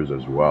disasters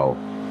as well,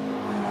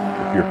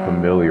 if you're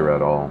familiar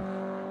at all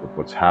with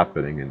what's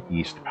happening in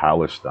East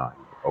Palestine,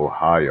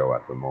 Ohio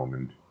at the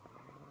moment.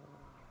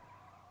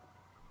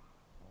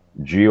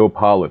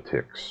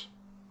 geopolitics,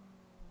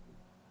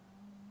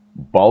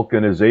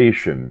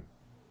 balkanization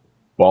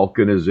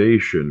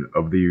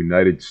of the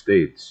United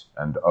States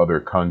and other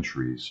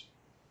countries,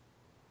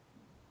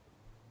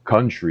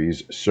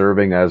 countries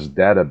serving as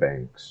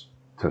databanks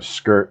to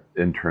skirt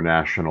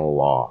international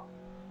law,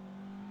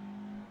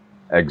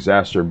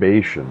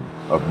 exacerbation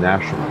of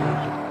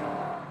nationalism,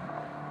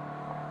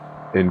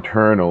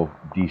 internal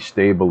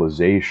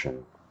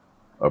destabilization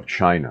of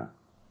China,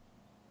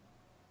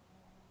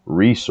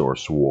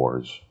 resource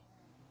wars,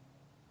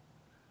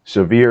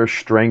 severe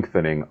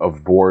strengthening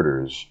of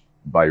borders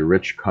by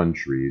rich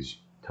countries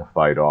to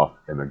fight off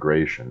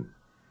immigration,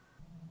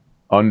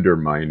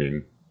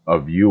 undermining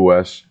of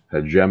U.S.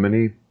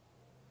 hegemony,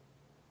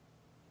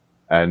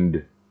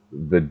 and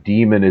the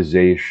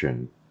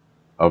demonization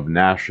of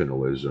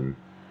nationalism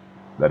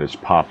that is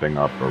popping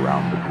up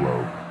around the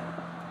globe.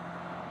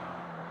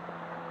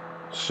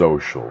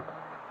 Social.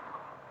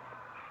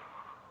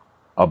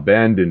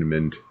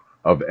 Abandonment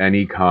of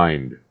any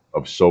kind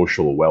of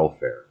social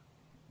welfare.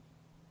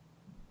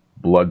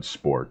 Blood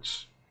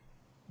sports.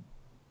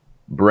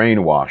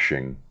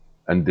 Brainwashing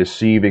and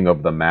deceiving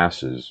of the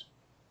masses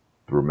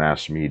through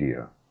mass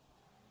media.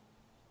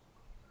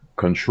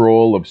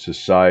 Control of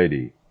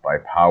society by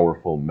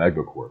powerful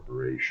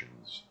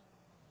megacorporations.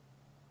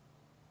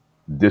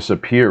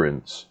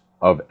 Disappearance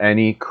of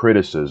any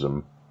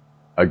criticism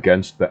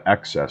against the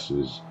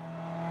excesses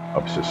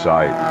of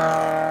society.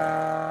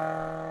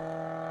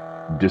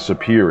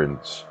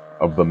 Disappearance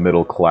of the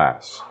middle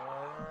class.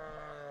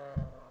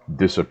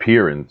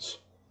 Disappearance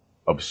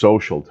of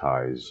social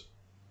ties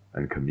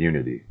and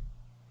community.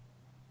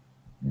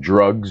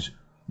 Drugs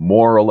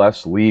more or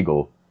less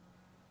legal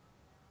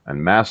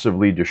and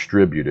massively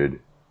distributed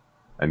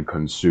and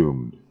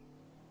consumed.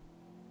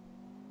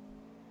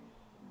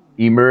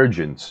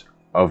 Emergence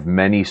of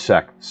many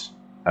sects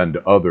and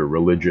other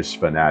religious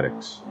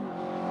fanatics.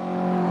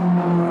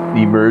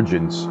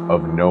 Emergence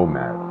of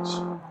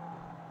nomads.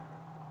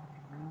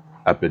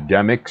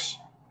 Epidemics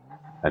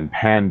and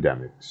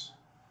pandemics.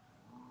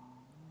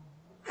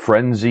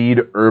 Frenzied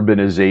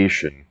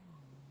urbanization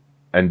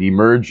and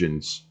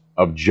emergence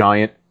of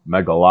giant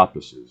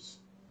megalopolises.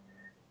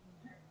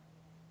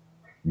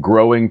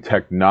 Growing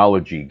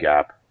technology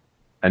gap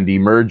and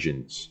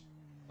emergence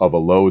of a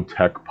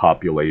low-tech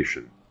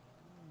population.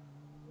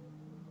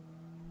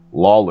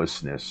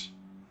 Lawlessness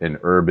in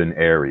urban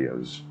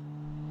areas.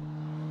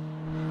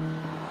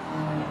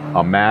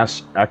 A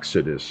mass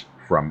exodus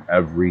from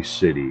every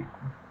city,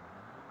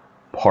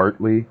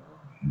 partly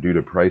due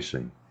to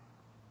pricing.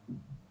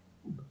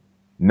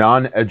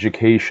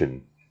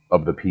 Non-education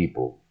of the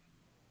people,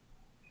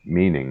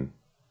 meaning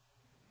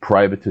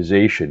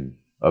privatization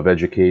of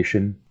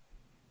education,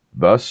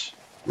 thus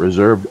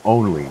reserved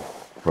only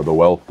for the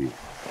wealthy.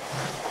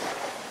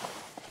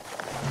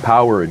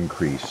 Power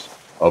increase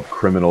of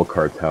criminal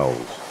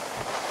cartels.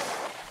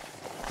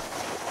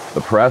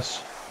 The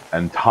press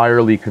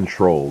entirely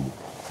controlled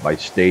by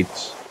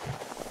states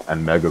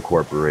and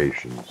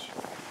megacorporations.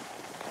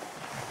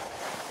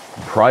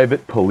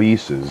 Private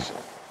polices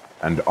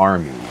and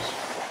armies.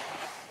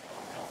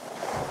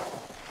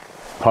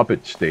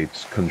 Puppet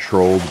states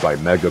controlled by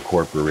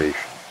megacorporations.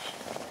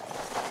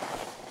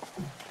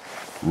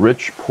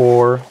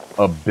 Rich-poor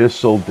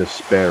abyssal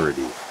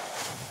disparity.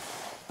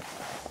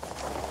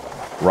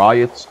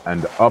 Riots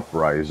and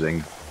uprising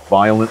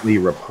violently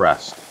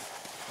repressed.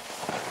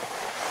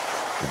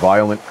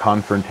 Violent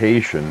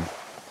confrontation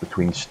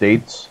between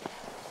states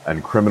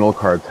and criminal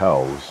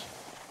cartels,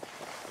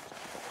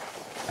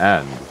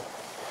 and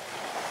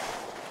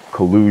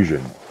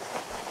collusion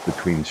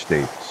between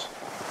states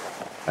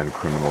and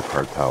criminal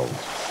cartels.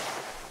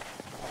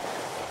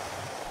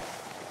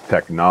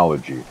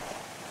 Technology.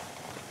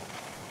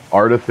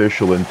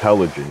 Artificial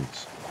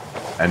intelligence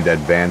and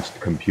advanced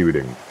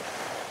computing.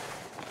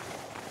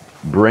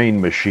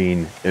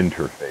 Brain-machine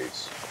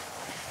interface.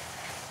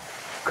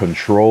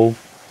 Control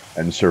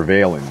and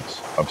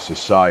surveillance of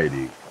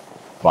society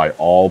by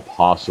all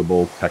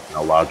possible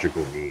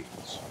technological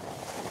means.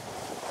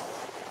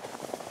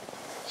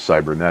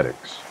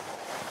 Cybernetics.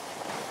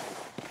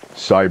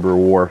 Cyber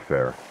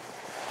warfare.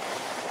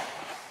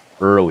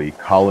 Early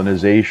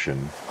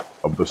colonization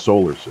of the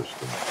solar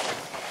system.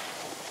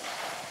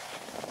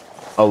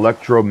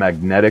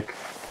 Electromagnetic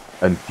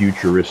and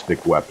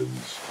futuristic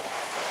weapons.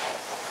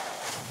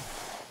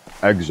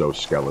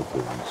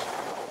 Exoskeletons.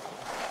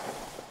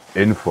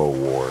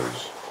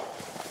 InfoWars.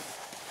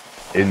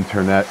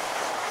 Internet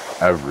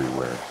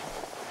everywhere.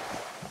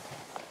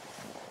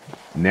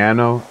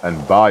 Nano and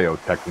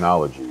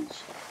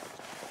biotechnologies.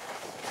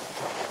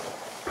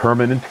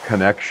 Permanent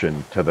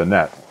connection to the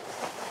net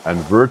and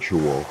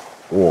virtual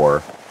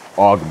or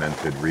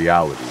augmented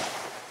reality.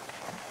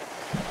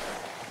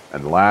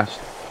 And last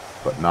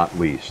but not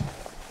least,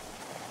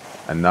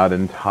 and not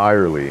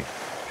entirely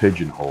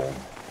pigeonholed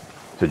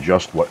to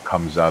just what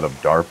comes out of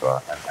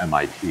DARPA and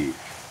MIT,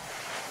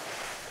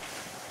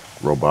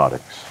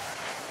 robotics.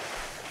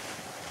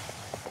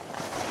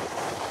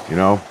 You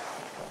know,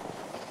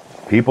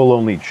 people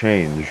only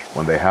change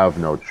when they have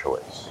no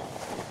choice.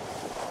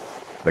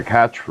 The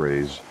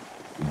catchphrase,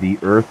 "the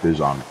earth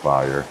is on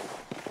fire,"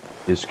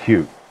 is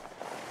cute.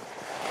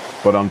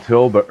 But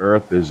until the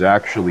earth is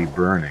actually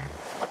burning,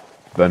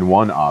 then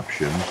one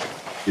option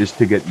is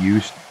to get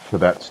used to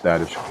that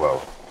status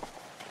quo.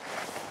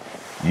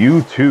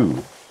 You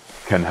too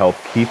can help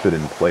keep it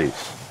in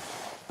place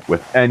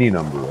with any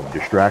number of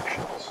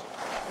distractions.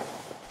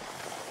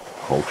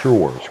 Culture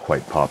War is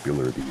quite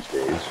popular these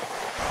days.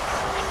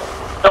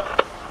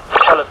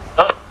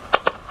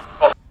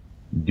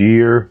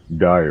 Dear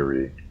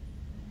Diary,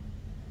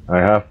 I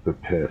have to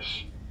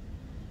piss.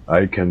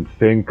 I can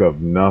think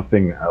of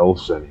nothing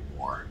else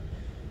anymore.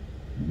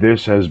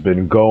 This has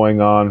been going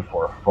on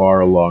for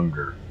far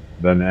longer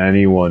than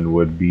anyone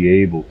would be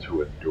able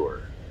to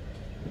endure.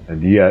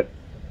 And yet,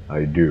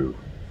 I do.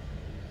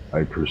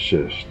 I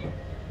persist.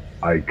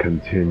 I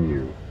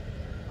continue.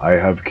 I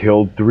have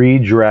killed 3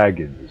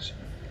 dragons,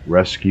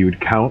 rescued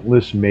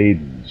countless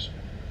maidens,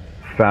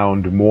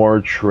 found more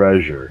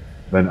treasure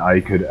than I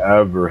could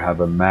ever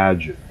have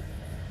imagined,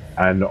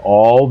 and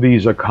all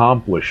these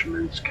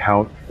accomplishments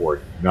count for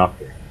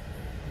nothing,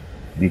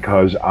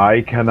 because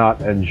I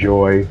cannot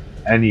enjoy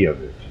any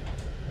of it.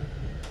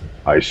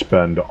 I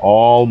spend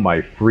all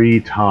my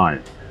free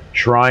time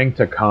trying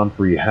to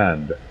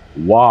comprehend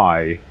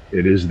why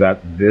it is that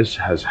this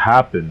has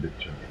happened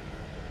to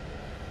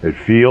me. It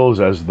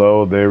feels as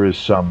though there is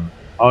some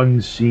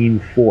unseen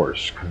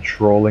force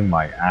controlling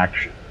my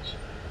actions,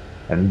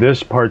 and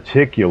this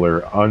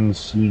particular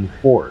unseen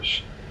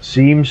force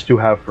seems to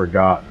have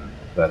forgotten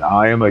that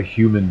I am a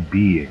human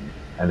being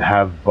and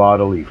have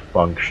bodily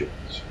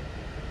functions.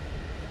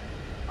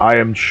 I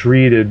am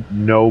treated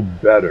no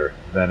better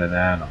than an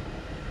animal,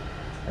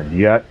 and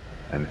yet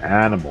an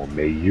animal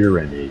may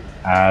urinate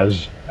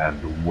as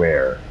and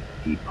where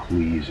he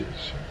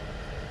pleases.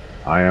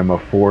 I am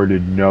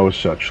afforded no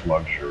such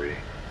luxury.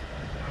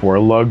 For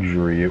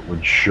luxury it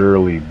would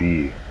surely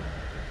be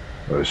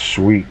a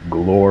sweet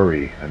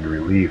glory and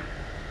relief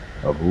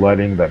of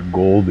letting that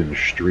golden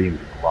stream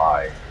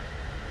fly.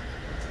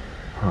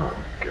 Oh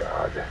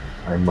God,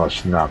 I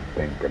must not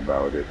think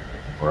about it,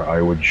 or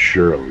I would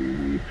surely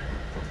weep.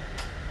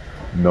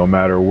 No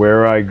matter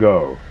where I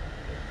go,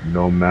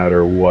 no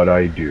matter what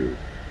I do,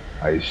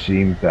 I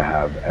seem to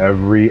have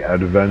every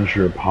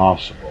adventure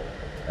possible,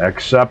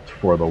 except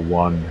for the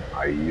one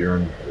I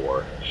yearn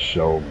for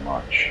so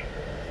much,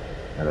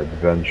 an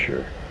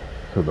adventure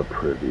to the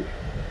privy.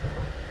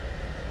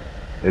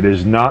 It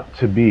is not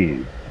to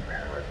be,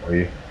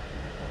 apparently.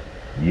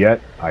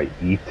 Yet I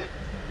eat,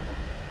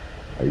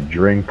 I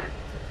drink.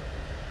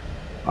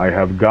 I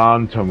have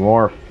gone to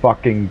more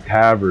fucking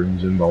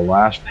taverns in the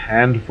last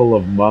handful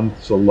of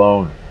months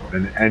alone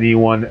than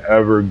anyone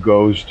ever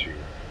goes to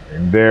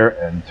in their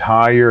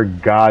entire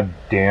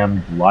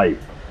goddamned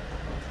life.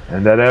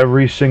 And at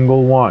every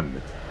single one,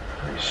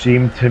 I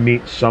seem to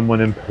meet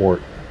someone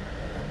important.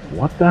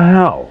 What the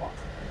hell?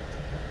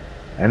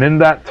 And in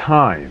that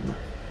time,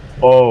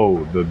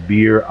 oh, the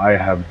beer I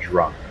have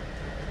drunk.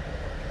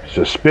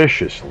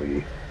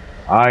 Suspiciously,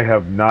 I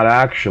have not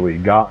actually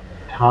gotten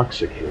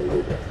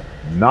intoxicated.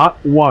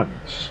 Not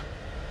once.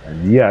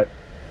 And yet,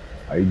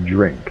 I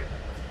drink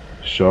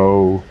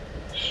so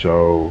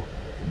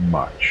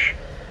much.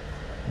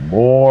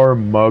 More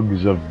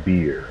mugs of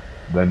beer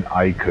than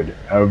I could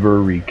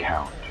ever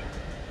recount.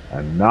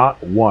 And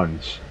not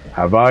once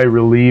have I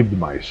relieved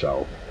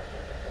myself.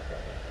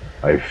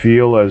 I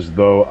feel as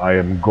though I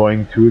am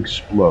going to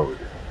explode.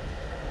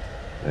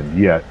 And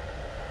yet,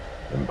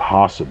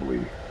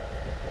 impossibly,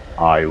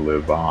 I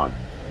live on.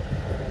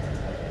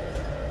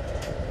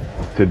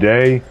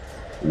 Today,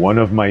 one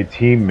of my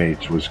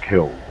teammates was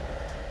killed.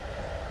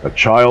 A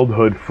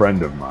childhood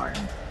friend of mine,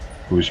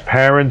 whose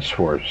parents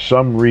for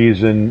some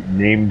reason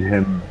named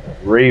him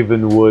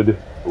Ravenwood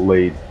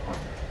Blade.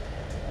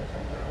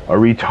 A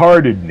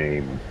retarded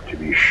name, to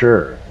be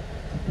sure,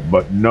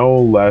 but no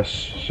less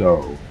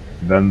so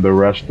than the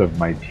rest of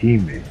my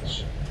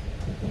teammates.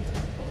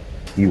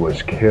 He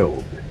was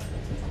killed.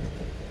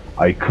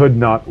 I could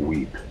not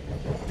weep.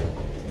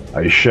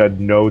 I shed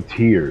no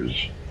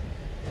tears.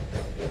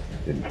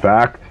 In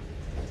fact,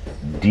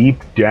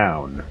 deep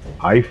down,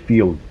 I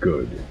feel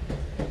good.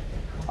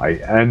 I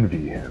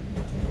envy him.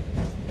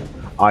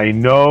 I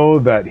know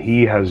that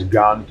he has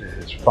gone to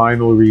his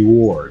final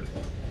reward,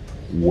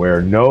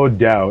 where no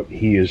doubt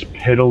he is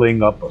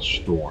piddling up a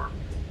storm.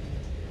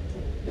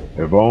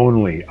 If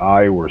only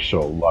I were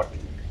so lucky.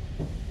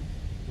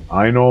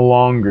 I no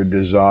longer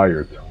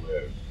desire to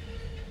live.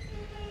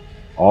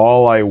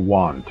 All I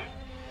want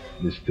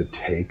is to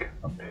take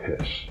a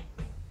piss.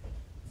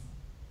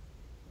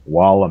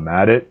 While I'm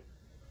at it,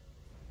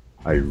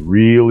 I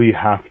really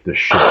have to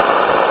shit.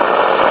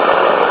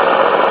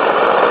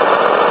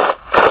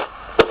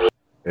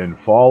 In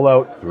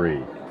Fallout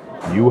 3,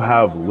 you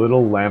have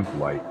Little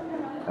Lamplight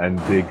and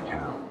Big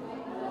Town.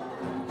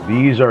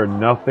 These are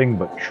nothing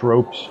but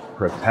tropes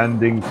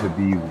pretending to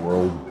be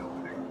world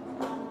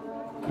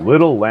building.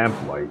 Little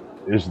Lamplight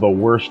is the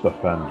worst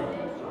offender,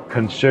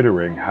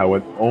 considering how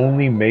it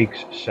only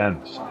makes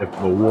sense if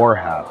the war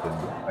happened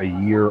a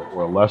year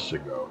or less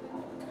ago.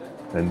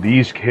 and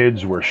these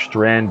kids were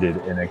stranded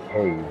in a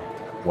cave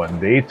when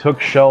they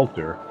took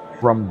shelter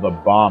from the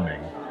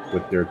bombing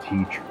with their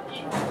teachers.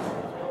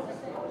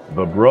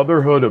 The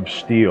Brotherhood of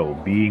Steel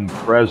being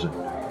present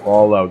in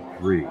Fallout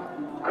 3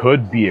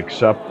 could be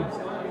acceptable.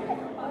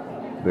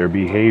 Their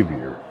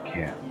behavior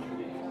can't.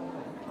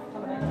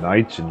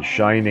 Knights in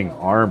shining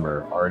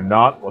armor are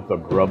not what the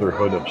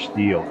Brotherhood of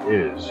Steel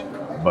is,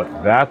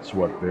 but that's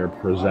what they're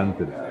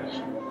presented as.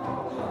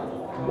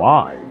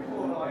 Why?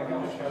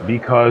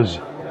 Because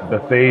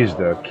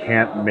Bethesda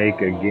can't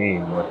make a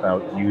game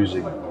without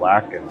using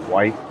black and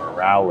white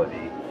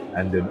morality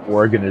and an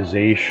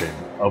organization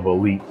of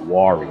elite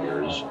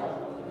warriors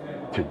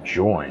to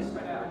join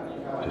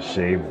to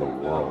save the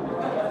world.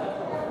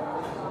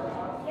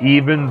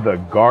 Even the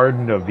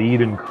Garden of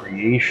Eden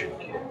creation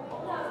kit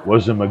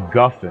was a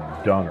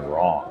MacGuffin done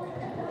wrong.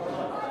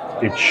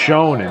 It's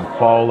shown in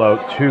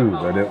Fallout 2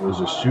 that it was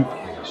a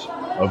suitcase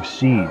of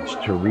seeds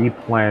to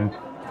replant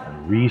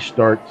and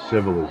restart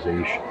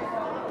civilization.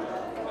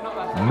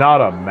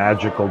 Not a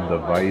magical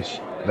device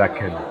that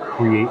can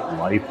create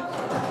life,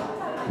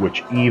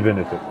 which even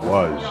if it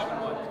was,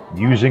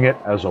 using it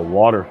as a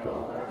water filter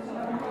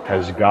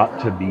has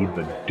got to be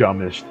the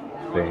dumbest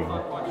thing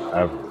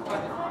ever.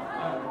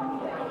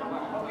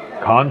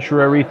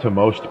 Contrary to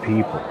most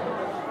people,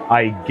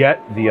 I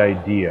get the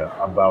idea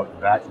about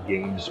that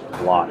game's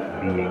plot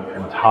being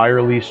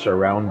entirely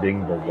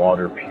surrounding the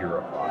water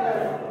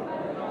purifier.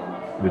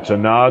 It's a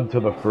nod to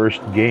the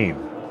first game,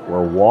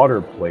 where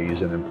water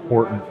plays an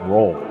important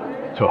role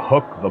to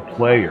hook the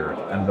player,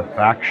 and the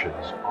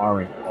factions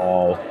aren't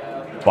all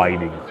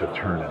fighting to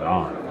turn it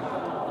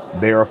on.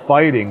 They are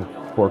fighting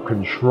for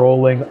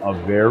controlling a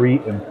very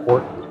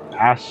important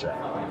asset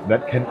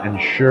that can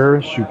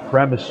ensure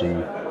supremacy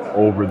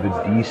over the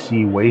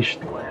DC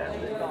wasteland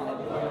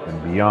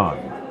and beyond.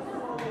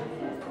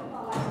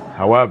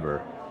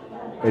 However,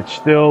 it's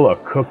still a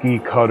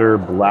cookie-cutter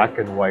black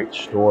and white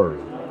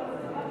story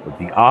with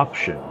the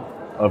option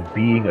of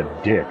being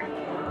a dick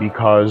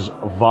because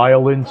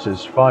violence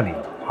is funny,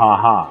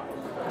 haha,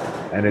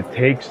 and it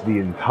takes the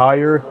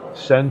entire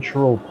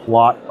central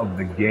plot of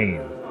the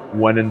game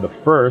when in the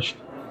first,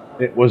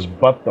 it was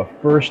but the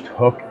first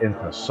hook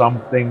into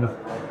something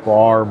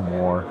far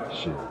more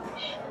serious.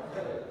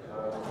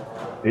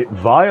 It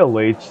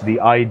violates the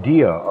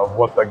idea of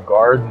what the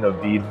Garden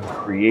of Eden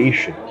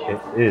creation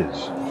kit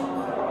is.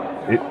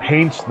 It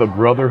paints the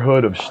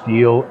Brotherhood of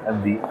Steel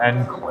and the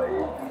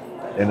Enclave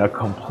in a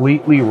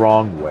completely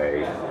wrong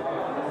way,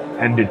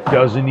 and it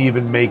doesn't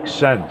even make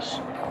sense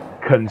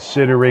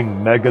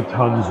considering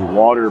Megaton's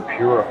water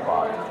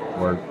purifier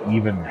or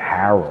even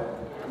Harold.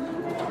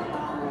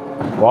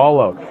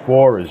 Fallout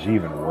 4 is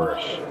even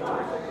worse.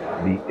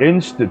 The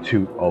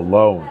Institute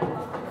alone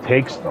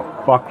takes the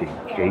fucking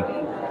cake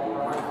here.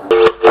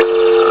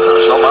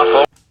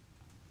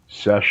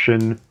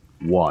 Session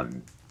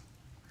 1.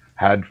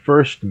 Had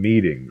first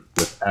meeting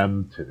with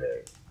M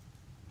today.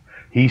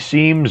 He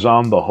seems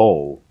on the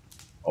whole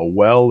a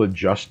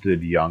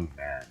well-adjusted young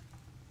man.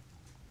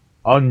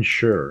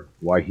 Unsure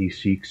why he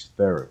seeks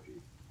therapy.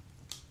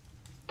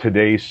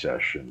 Today's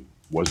session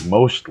was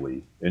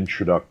mostly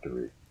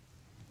introductory.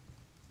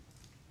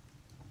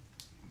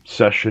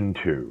 Session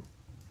 2.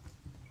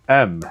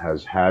 M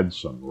has had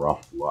some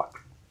rough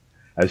luck,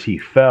 as he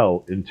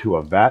fell into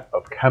a vat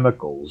of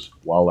chemicals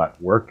while at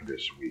work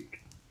this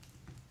week.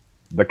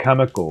 The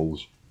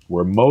chemicals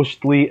were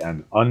mostly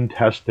an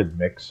untested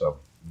mix of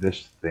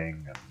this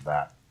thing and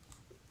that,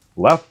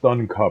 left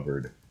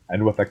uncovered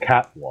and with a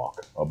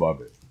catwalk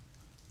above it.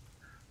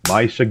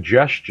 My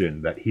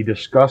suggestion that he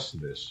discuss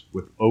this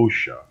with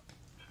OSHA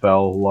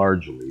fell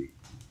largely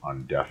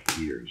on deaf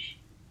ears.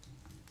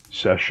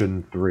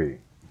 Session 3.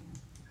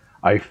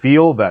 I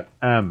feel that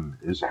M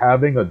is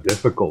having a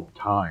difficult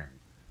time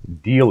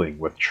dealing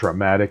with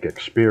traumatic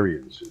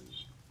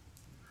experiences,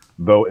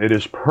 though it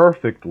is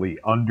perfectly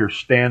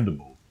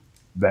understandable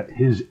that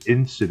his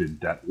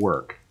incident at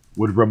work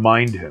would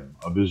remind him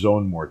of his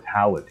own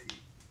mortality,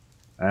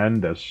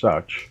 and as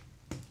such,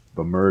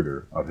 the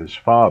murder of his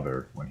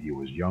father when he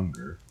was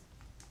younger.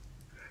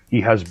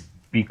 He has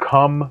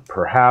become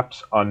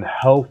perhaps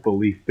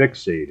unhealthily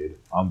fixated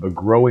on the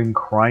growing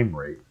crime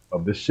rate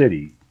of the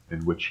city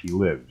in which he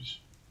lives.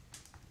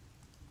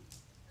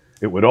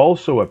 It would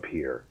also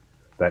appear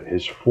that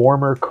his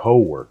former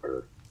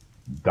co-worker,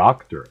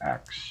 Dr.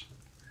 X,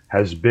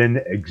 has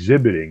been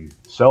exhibiting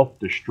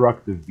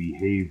self-destructive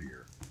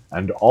behavior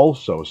and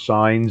also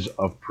signs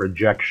of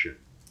projection,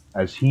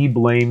 as he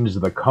blames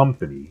the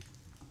company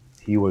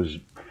he was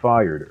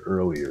fired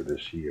earlier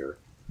this year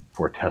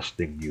for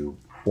testing new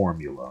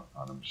formula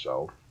on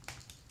himself,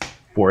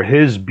 for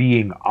his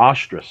being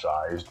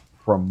ostracized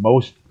from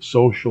most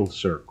social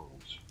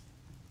circles.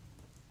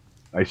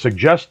 I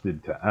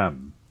suggested to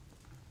M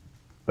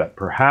that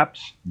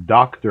perhaps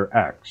Dr.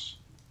 X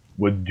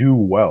would do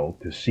well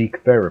to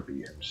seek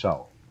therapy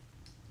himself.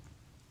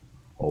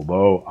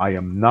 Although I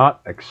am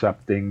not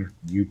accepting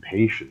new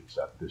patients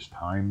at this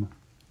time,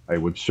 I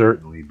would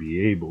certainly be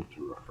able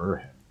to refer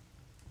him.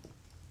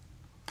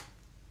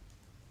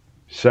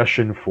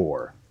 Session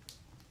 4.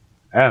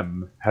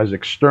 M has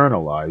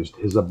externalized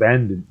his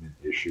abandonment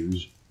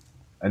issues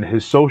and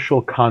his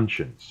social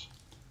conscience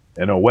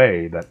in a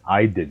way that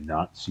I did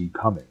not see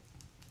coming.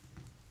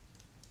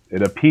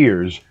 It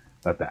appears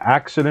that the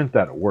accident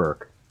at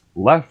work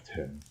left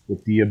him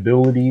with the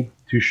ability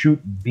to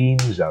shoot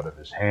beams out of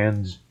his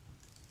hands,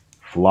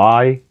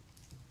 fly,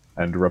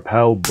 and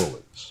repel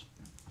bullets.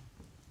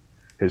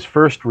 His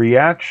first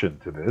reaction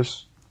to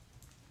this,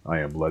 I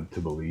am led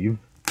to believe,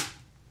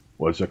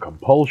 was a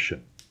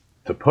compulsion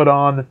to put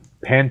on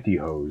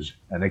pantyhose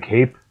and a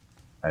cape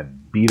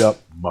and beat up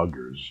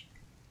muggers.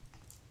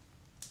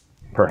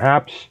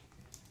 Perhaps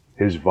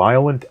his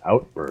violent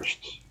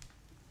outbursts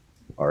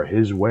are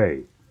his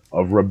way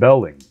of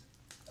rebelling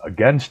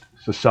against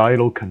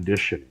societal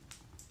conditioning.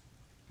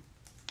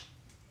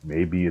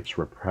 Maybe it's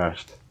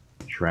repressed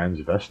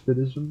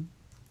transvestitism?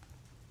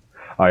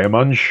 I am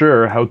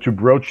unsure how to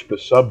broach the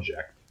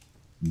subject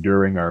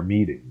during our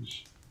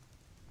meetings.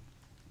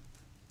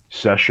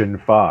 Session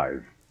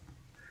 5.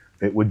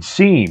 It would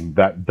seem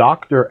that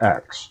Dr.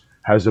 X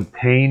has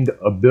obtained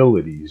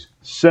abilities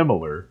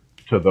similar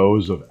to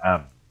those of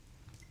M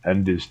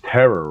and is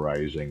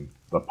terrorizing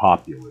the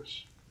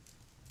populace.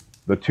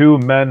 The two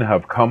men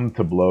have come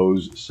to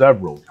blows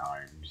several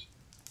times,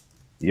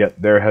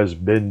 yet there has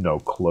been no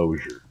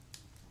closure.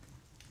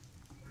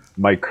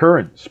 My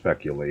current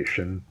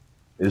speculation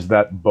is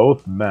that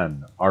both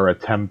men are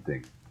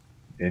attempting,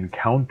 in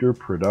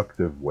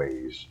counterproductive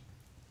ways,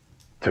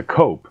 to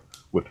cope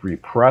with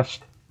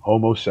repressed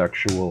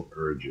homosexual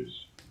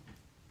urges.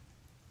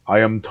 I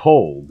am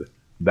told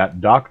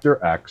that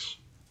Dr. X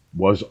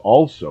was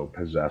also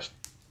possessed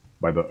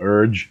by the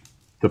urge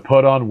to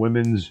put on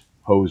women's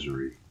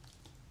hosiery.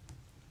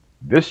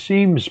 This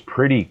seems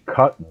pretty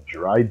cut and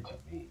dried to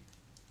me.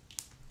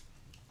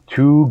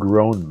 Two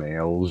grown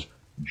males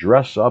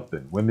dress up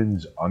in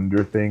women's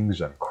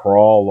underthings and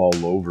crawl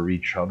all over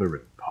each other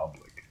in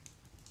public.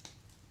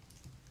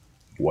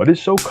 What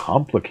is so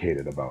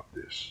complicated about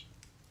this?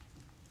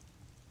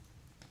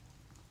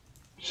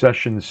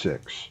 Session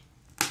 6.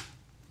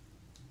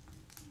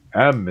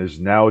 M is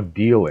now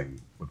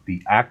dealing with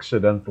the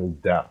accidental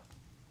death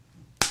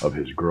of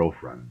his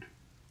girlfriend.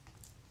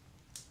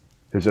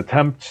 His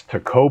attempts to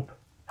cope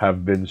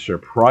have been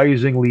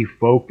surprisingly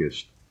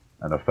focused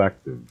and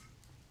effective.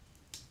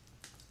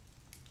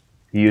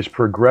 He is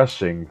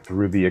progressing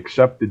through the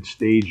accepted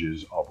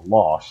stages of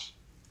loss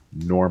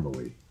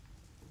normally.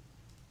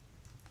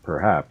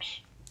 Perhaps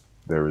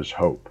there is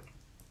hope.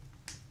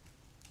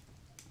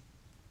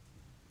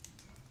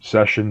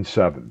 Session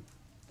 7.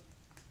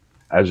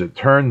 As it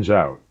turns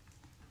out,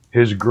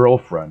 his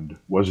girlfriend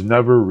was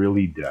never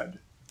really dead.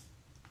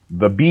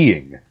 The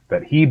being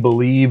that he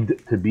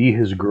believed to be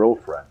his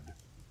girlfriend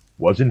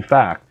was in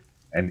fact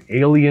an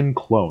alien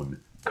clone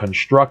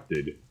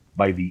constructed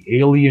by the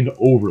alien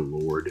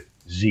overlord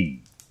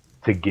Z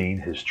to gain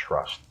his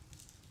trust.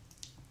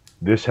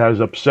 This has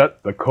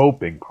upset the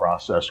coping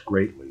process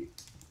greatly,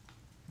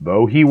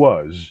 though he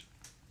was,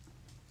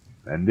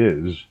 and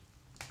is,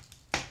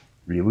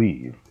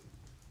 relieved.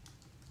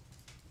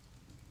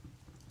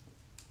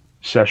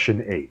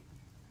 Session 8.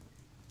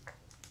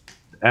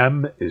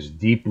 M is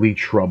deeply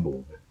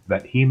troubled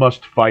that he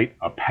must fight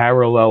a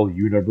parallel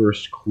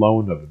universe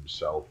clone of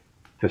himself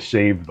to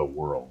save the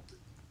world.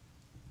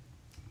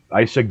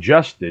 I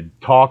suggested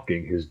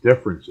talking his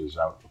differences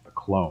out with the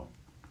clone.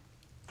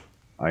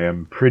 I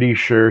am pretty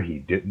sure he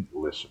didn't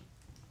listen.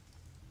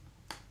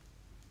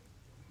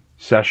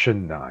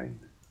 Session 9.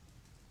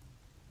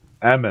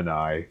 M and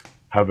I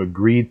have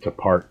agreed to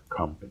part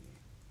company.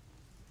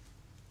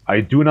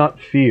 I do not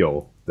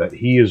feel that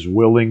he is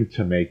willing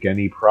to make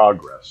any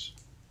progress,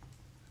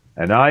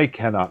 and I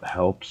cannot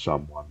help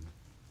someone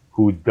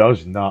who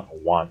does not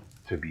want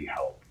to be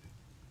helped.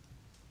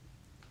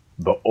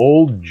 The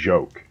old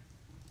joke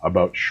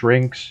about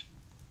shrinks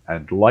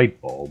and light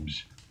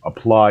bulbs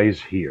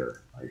applies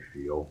here, I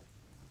feel,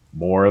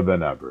 more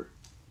than ever.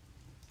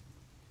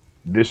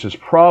 This is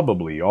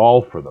probably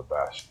all for the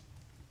best.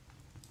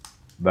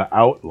 The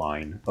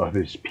outline of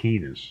his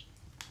penis,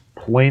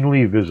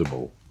 plainly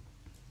visible,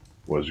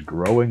 was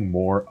growing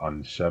more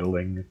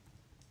unsettling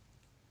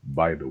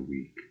by the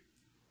week.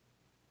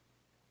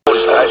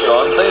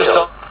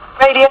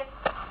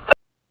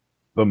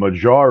 The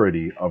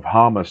majority of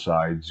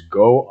homicides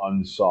go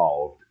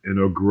unsolved in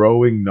a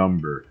growing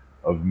number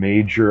of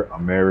major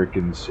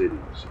American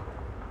cities,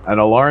 an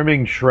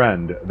alarming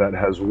trend that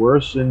has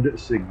worsened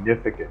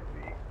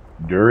significantly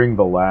during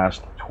the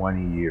last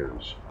 20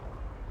 years.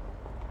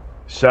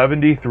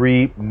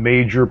 73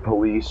 major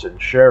police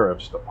and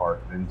sheriff's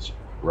departments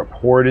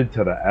reported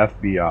to the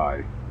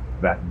FBI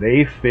that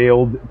they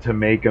failed to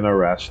make an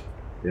arrest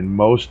in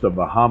most of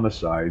the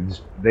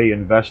homicides they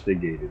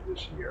investigated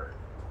this year.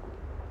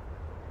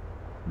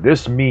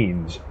 This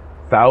means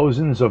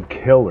thousands of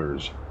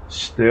killers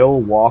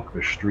still walk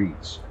the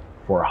streets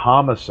for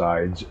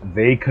homicides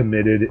they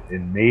committed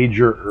in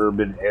major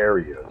urban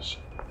areas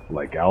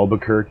like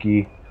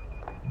Albuquerque,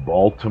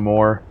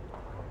 Baltimore,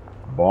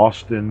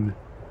 Boston,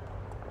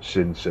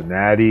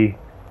 Cincinnati,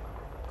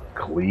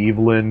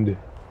 Cleveland,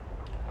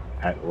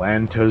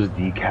 Atlanta's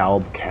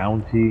DeKalb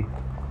County,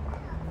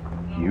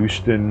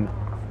 Houston,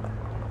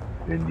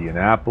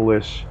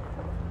 Indianapolis,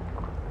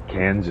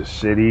 Kansas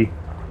City,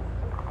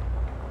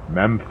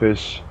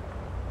 Memphis,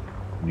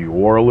 New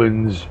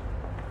Orleans,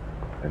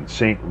 and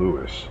St.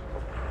 Louis.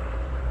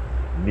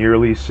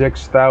 Nearly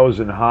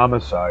 6,000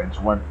 homicides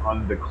went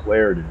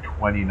undeclared in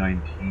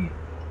 2019,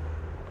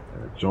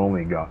 and it's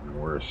only gotten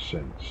worse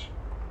since.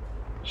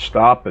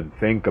 Stop and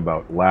think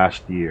about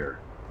last year.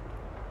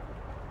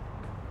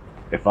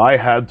 If I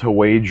had to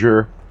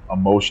wager a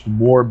most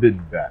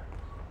morbid bet,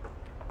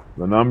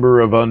 the number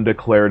of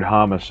undeclared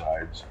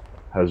homicides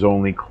has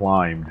only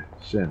climbed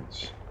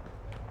since.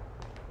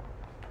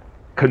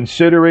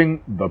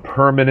 Considering the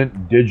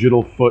permanent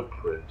digital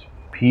footprint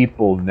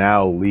people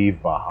now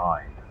leave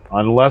behind,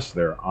 unless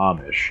they're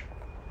Amish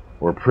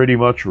or pretty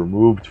much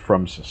removed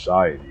from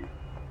society,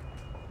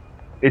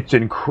 it's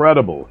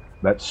incredible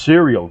that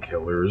serial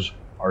killers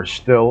are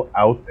still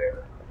out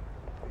there.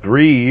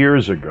 3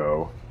 years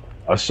ago,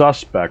 a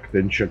suspect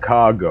in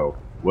Chicago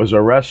was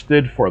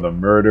arrested for the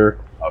murder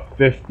of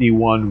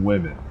 51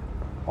 women,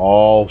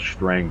 all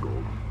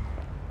strangled.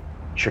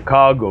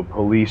 Chicago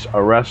police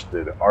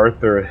arrested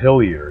Arthur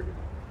Hilliard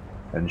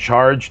and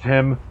charged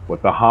him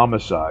with the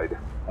homicide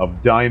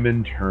of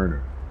Diamond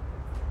Turner,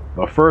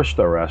 the first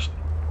arrest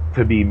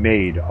to be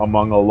made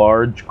among a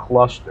large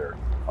cluster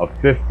of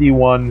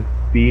 51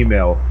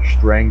 female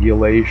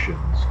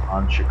strangulations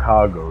on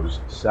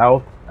Chicago's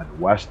south and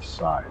west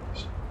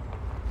sides.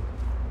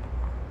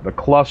 The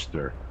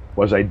cluster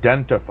was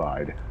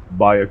identified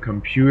by a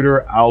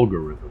computer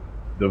algorithm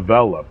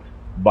developed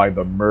by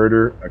the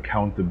Murder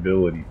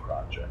Accountability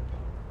Project.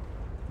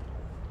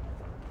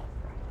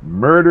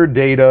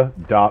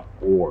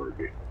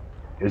 Murderdata.org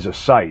is a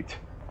site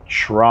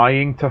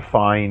trying to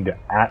find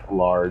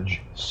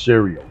at-large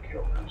serial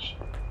killers.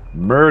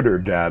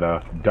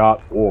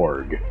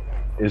 Murderdata.org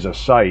is a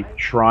site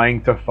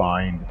trying to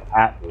find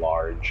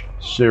at-large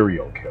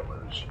serial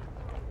killers.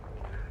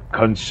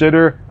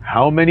 Consider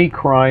how many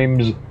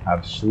crimes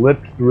have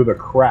slipped through the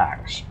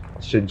cracks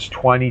since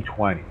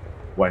 2020,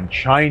 when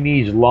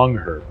Chinese lung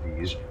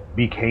herpes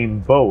became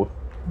both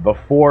the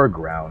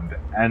foreground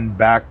and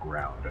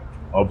background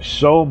of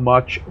so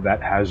much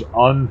that has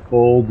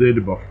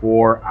unfolded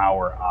before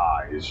our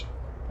eyes,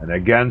 and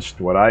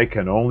against what I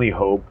can only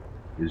hope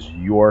is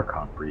your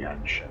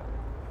comprehension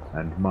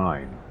and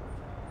mine.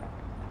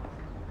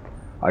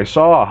 I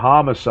saw a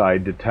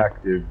homicide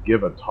detective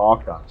give a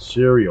talk on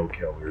serial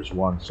killers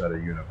once at a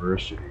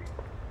university.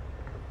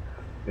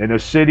 In a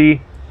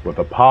city with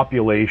a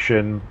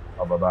population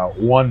of about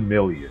 1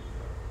 million,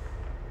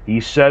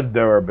 he said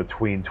there are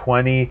between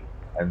 20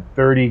 and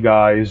 30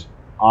 guys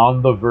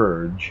on the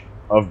verge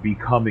of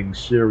becoming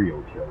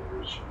serial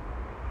killers.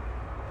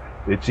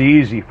 It's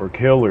easy for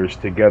killers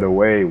to get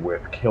away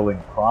with killing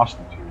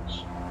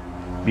prostitutes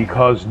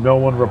because no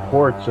one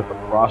reports if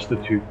a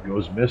prostitute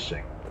goes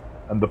missing,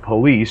 and the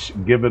police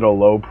give it a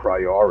low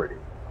priority.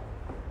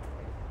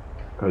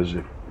 Because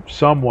if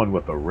someone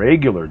with a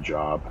regular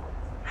job,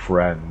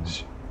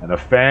 friends, and a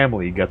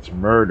family gets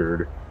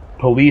murdered,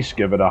 police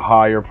give it a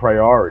higher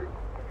priority.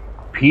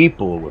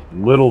 People with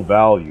little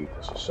value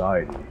to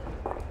society,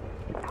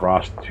 like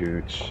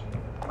prostitutes,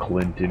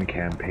 Clinton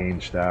campaign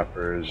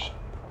staffers,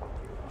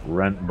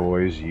 rent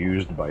boys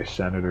used by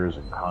senators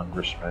and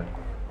congressmen,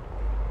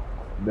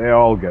 they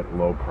all get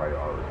low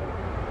priority.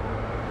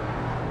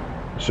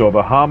 So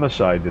the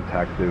homicide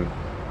detective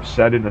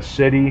said in a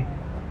city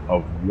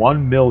of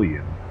 1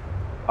 million,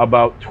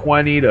 about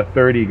 20 to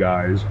 30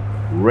 guys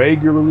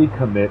regularly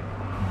commit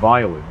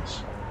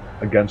violence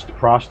against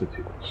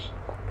prostitutes.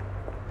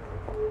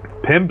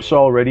 Pimps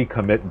already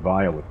commit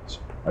violence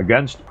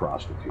against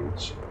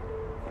prostitutes.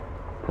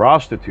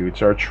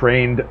 Prostitutes are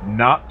trained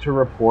not to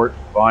report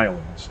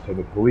violence to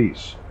the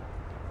police.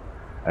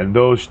 And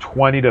those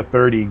 20 to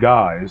 30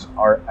 guys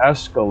are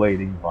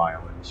escalating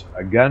violence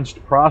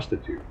against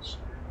prostitutes.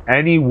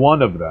 Any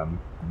one of them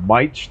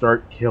might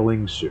start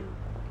killing soon.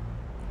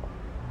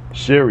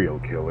 Serial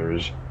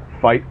killers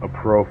fight a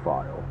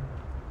profile.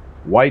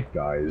 White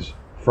guys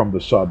from the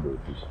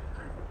suburbs.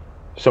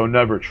 So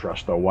never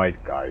trust a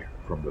white guy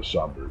from the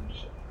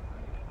suburbs.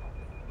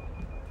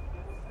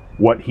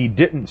 What he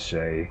didn't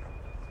say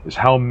is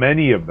how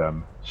many of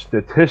them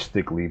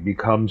statistically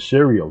become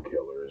serial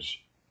killers.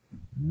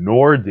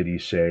 Nor did he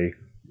say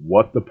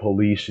what the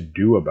police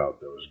do about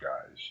those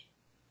guys.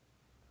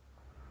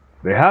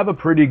 They have a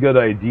pretty good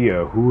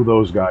idea who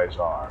those guys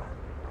are,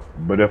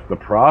 but if the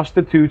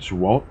prostitutes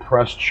won't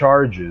press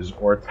charges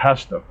or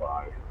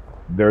testify,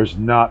 there's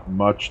not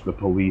much the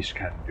police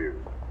can do.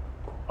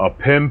 A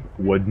pimp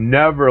would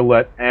never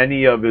let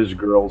any of his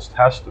girls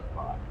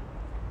testify,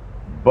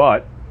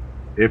 but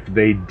if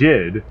they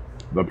did,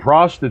 the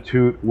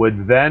prostitute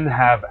would then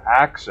have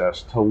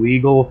access to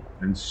legal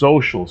and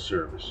social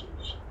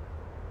services.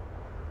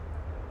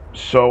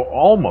 So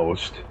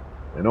almost,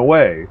 in a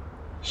way,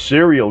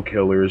 serial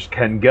killers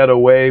can get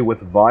away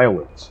with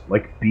violence,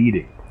 like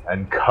beating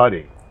and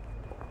cutting.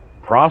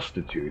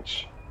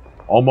 Prostitutes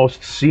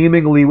almost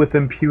seemingly with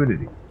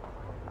impunity.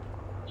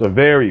 It's a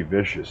very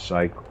vicious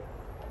cycle.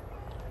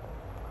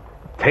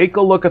 Take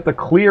a look at the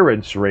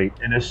clearance rate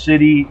in a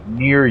city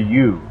near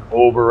you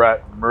over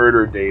at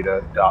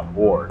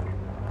murderdata.org.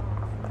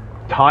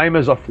 Time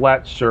is a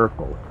flat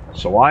circle,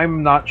 so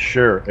I'm not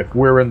sure if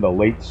we're in the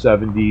late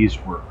 70s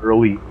or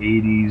early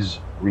 80s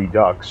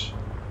redux,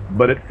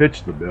 but it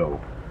fits the bill.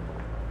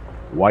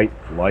 White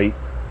flight,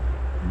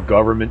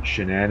 government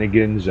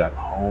shenanigans at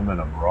home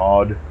and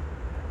abroad,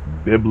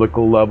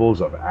 biblical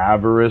levels of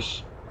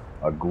avarice,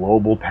 a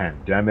global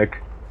pandemic,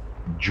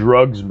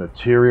 drugs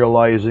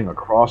materializing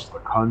across the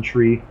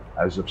country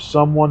as if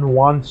someone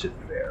wants it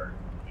there.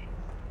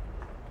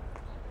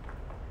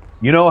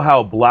 You know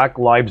how Black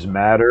Lives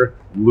Matter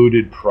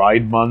looted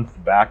Pride Month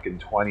back in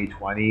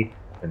 2020,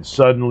 and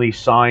suddenly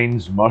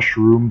signs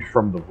mushroomed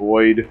from the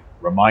void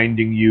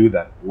reminding you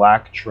that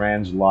black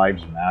trans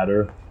lives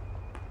matter?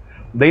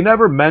 They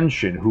never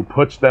mention who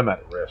puts them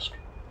at risk,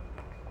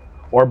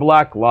 or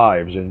black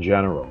lives in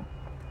general.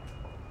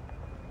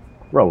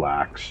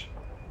 Relax.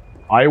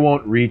 I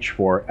won't reach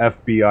for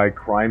FBI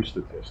crime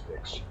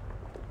statistics,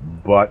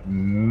 but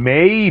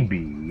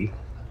maybe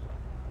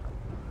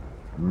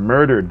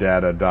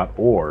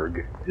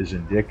murderdata.org is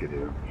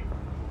indicative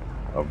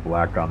of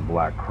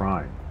black-on-black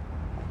crime.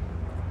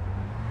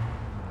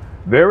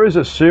 There is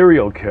a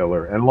serial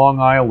killer in Long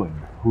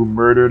Island who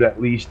murdered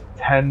at least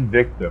 10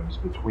 victims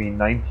between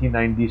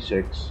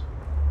 1996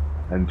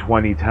 and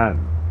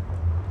 2010.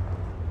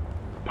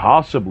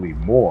 Possibly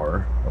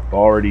more,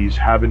 authorities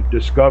haven't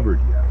discovered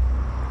yet.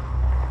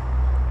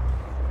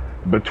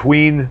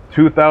 Between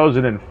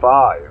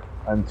 2005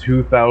 and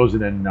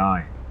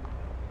 2009,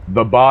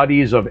 the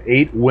bodies of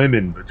 8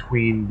 women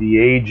between the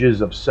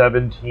ages of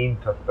 17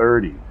 to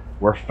 30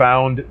 were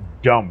found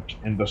dumped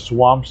in the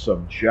swamps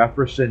of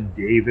Jefferson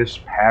Davis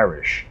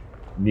Parish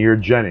near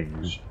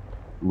Jennings,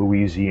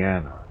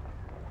 Louisiana.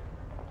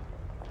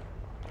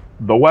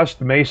 The West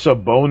Mesa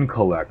bone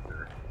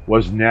collector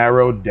was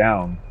narrowed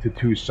down to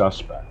 2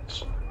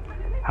 suspects.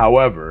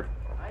 However,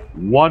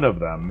 one of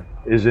them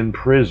is in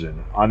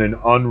prison on an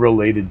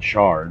unrelated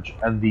charge,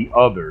 and the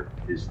other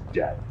is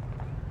dead.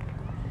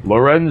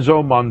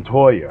 Lorenzo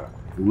Montoya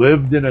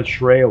lived in a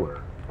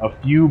trailer a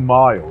few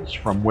miles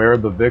from where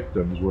the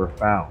victims were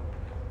found,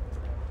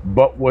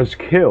 but was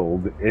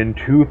killed in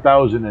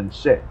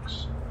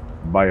 2006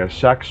 by a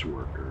sex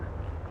worker,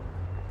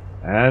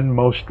 and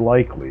most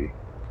likely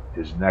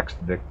his next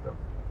victim.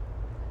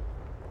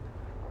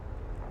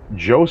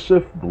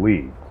 Joseph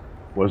Blee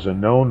was a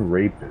known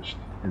rapist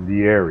in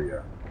the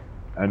area,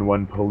 and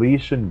when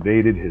police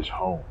invaded his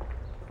home,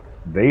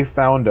 they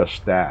found a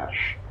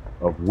stash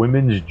of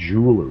women's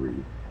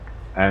jewelry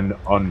and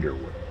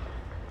underwear.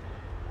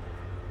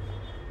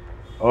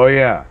 Oh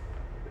yeah,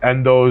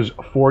 and those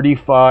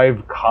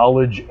 45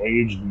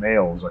 college-aged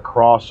males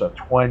across a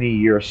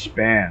 20-year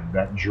span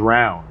that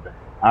drowned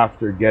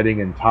after getting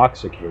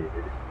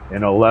intoxicated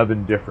in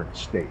 11 different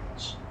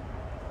states.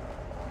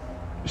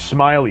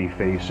 Smiley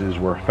faces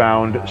were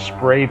found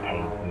spray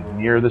painted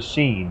near the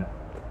scene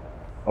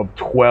of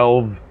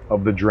 12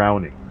 of the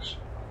drownings.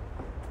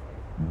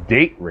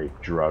 Date rape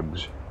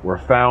drugs were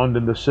found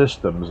in the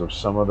systems of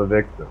some of the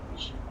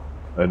victims,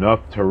 enough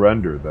to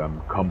render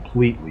them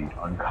completely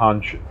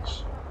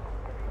unconscious.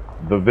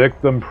 The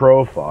victim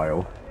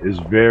profile is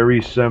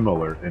very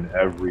similar in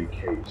every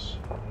case.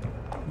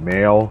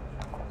 Male,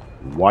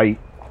 white,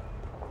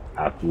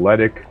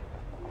 athletic,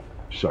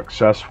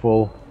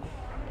 successful,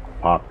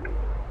 popular.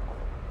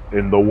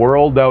 In the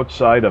world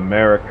outside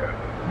America,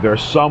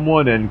 there's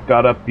someone in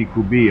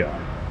Carapicubia,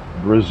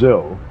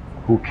 Brazil,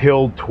 who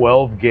killed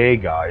 12 gay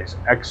guys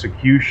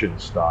execution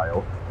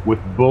style with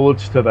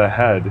bullets to the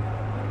head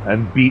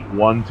and beat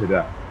one to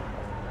death.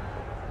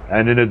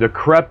 And in a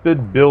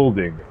decrepit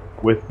building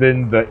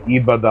within the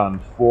Ibadan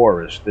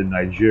forest in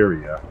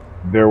Nigeria,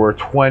 there were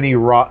 20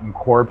 rotten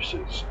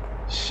corpses,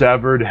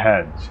 severed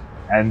heads,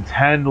 and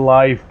 10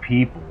 live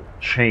people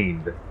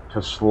chained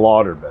to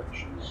slaughter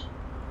benches.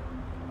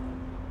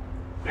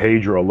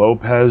 Pedro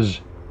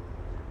Lopez,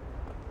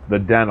 the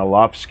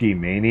Danilovsky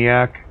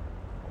maniac,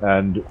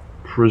 and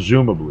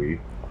presumably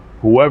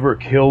whoever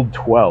killed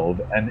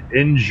 12 and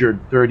injured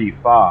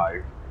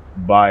 35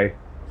 by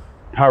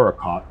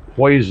Parakot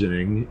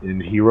poisoning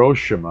in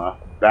Hiroshima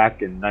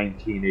back in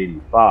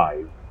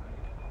 1985,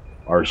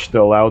 are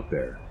still out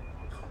there.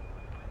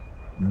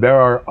 There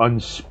are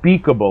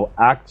unspeakable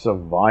acts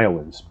of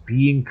violence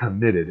being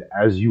committed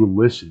as you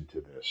listen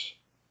to this,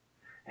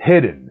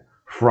 hidden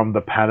from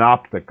the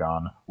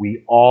panopticon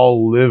we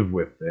all live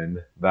within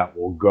that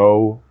will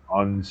go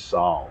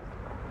unsolved.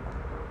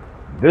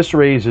 This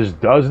raises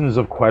dozens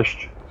of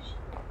questions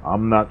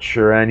I'm not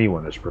sure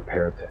anyone is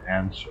prepared to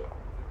answer,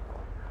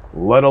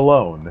 let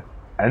alone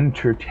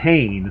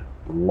entertain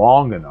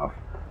long enough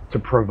to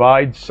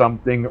provide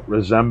something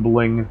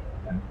resembling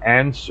an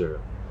answer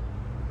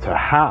to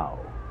how.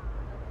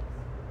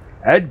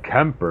 Ed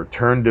Kemper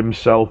turned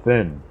himself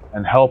in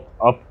and helped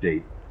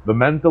update the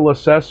mental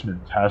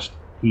assessment test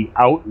he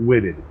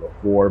outwitted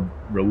before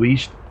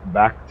released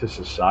back to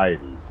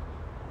society.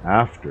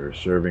 after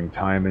serving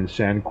time in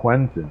San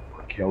Quentin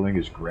for killing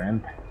his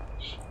grandparents.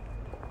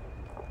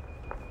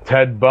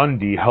 Ted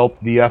Bundy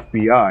helped the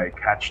FBI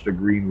catch the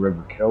Green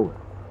River Killer.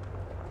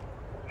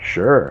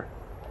 Sure,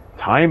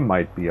 time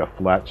might be a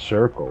flat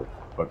circle,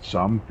 but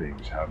some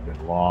things have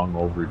been long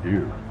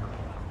overdue.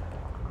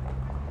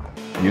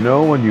 You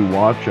know when you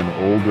watch an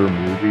older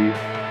movie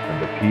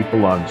and the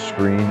people on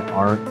screen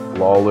aren't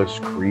flawless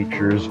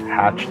creatures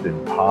hatched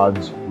in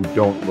pods who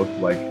don't look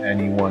like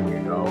anyone you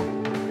know?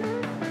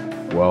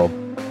 Well,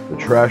 the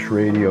Trash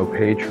Radio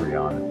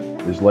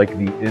Patreon is like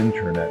the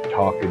internet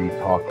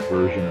talkity-talk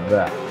version of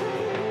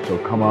that. So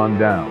come on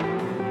down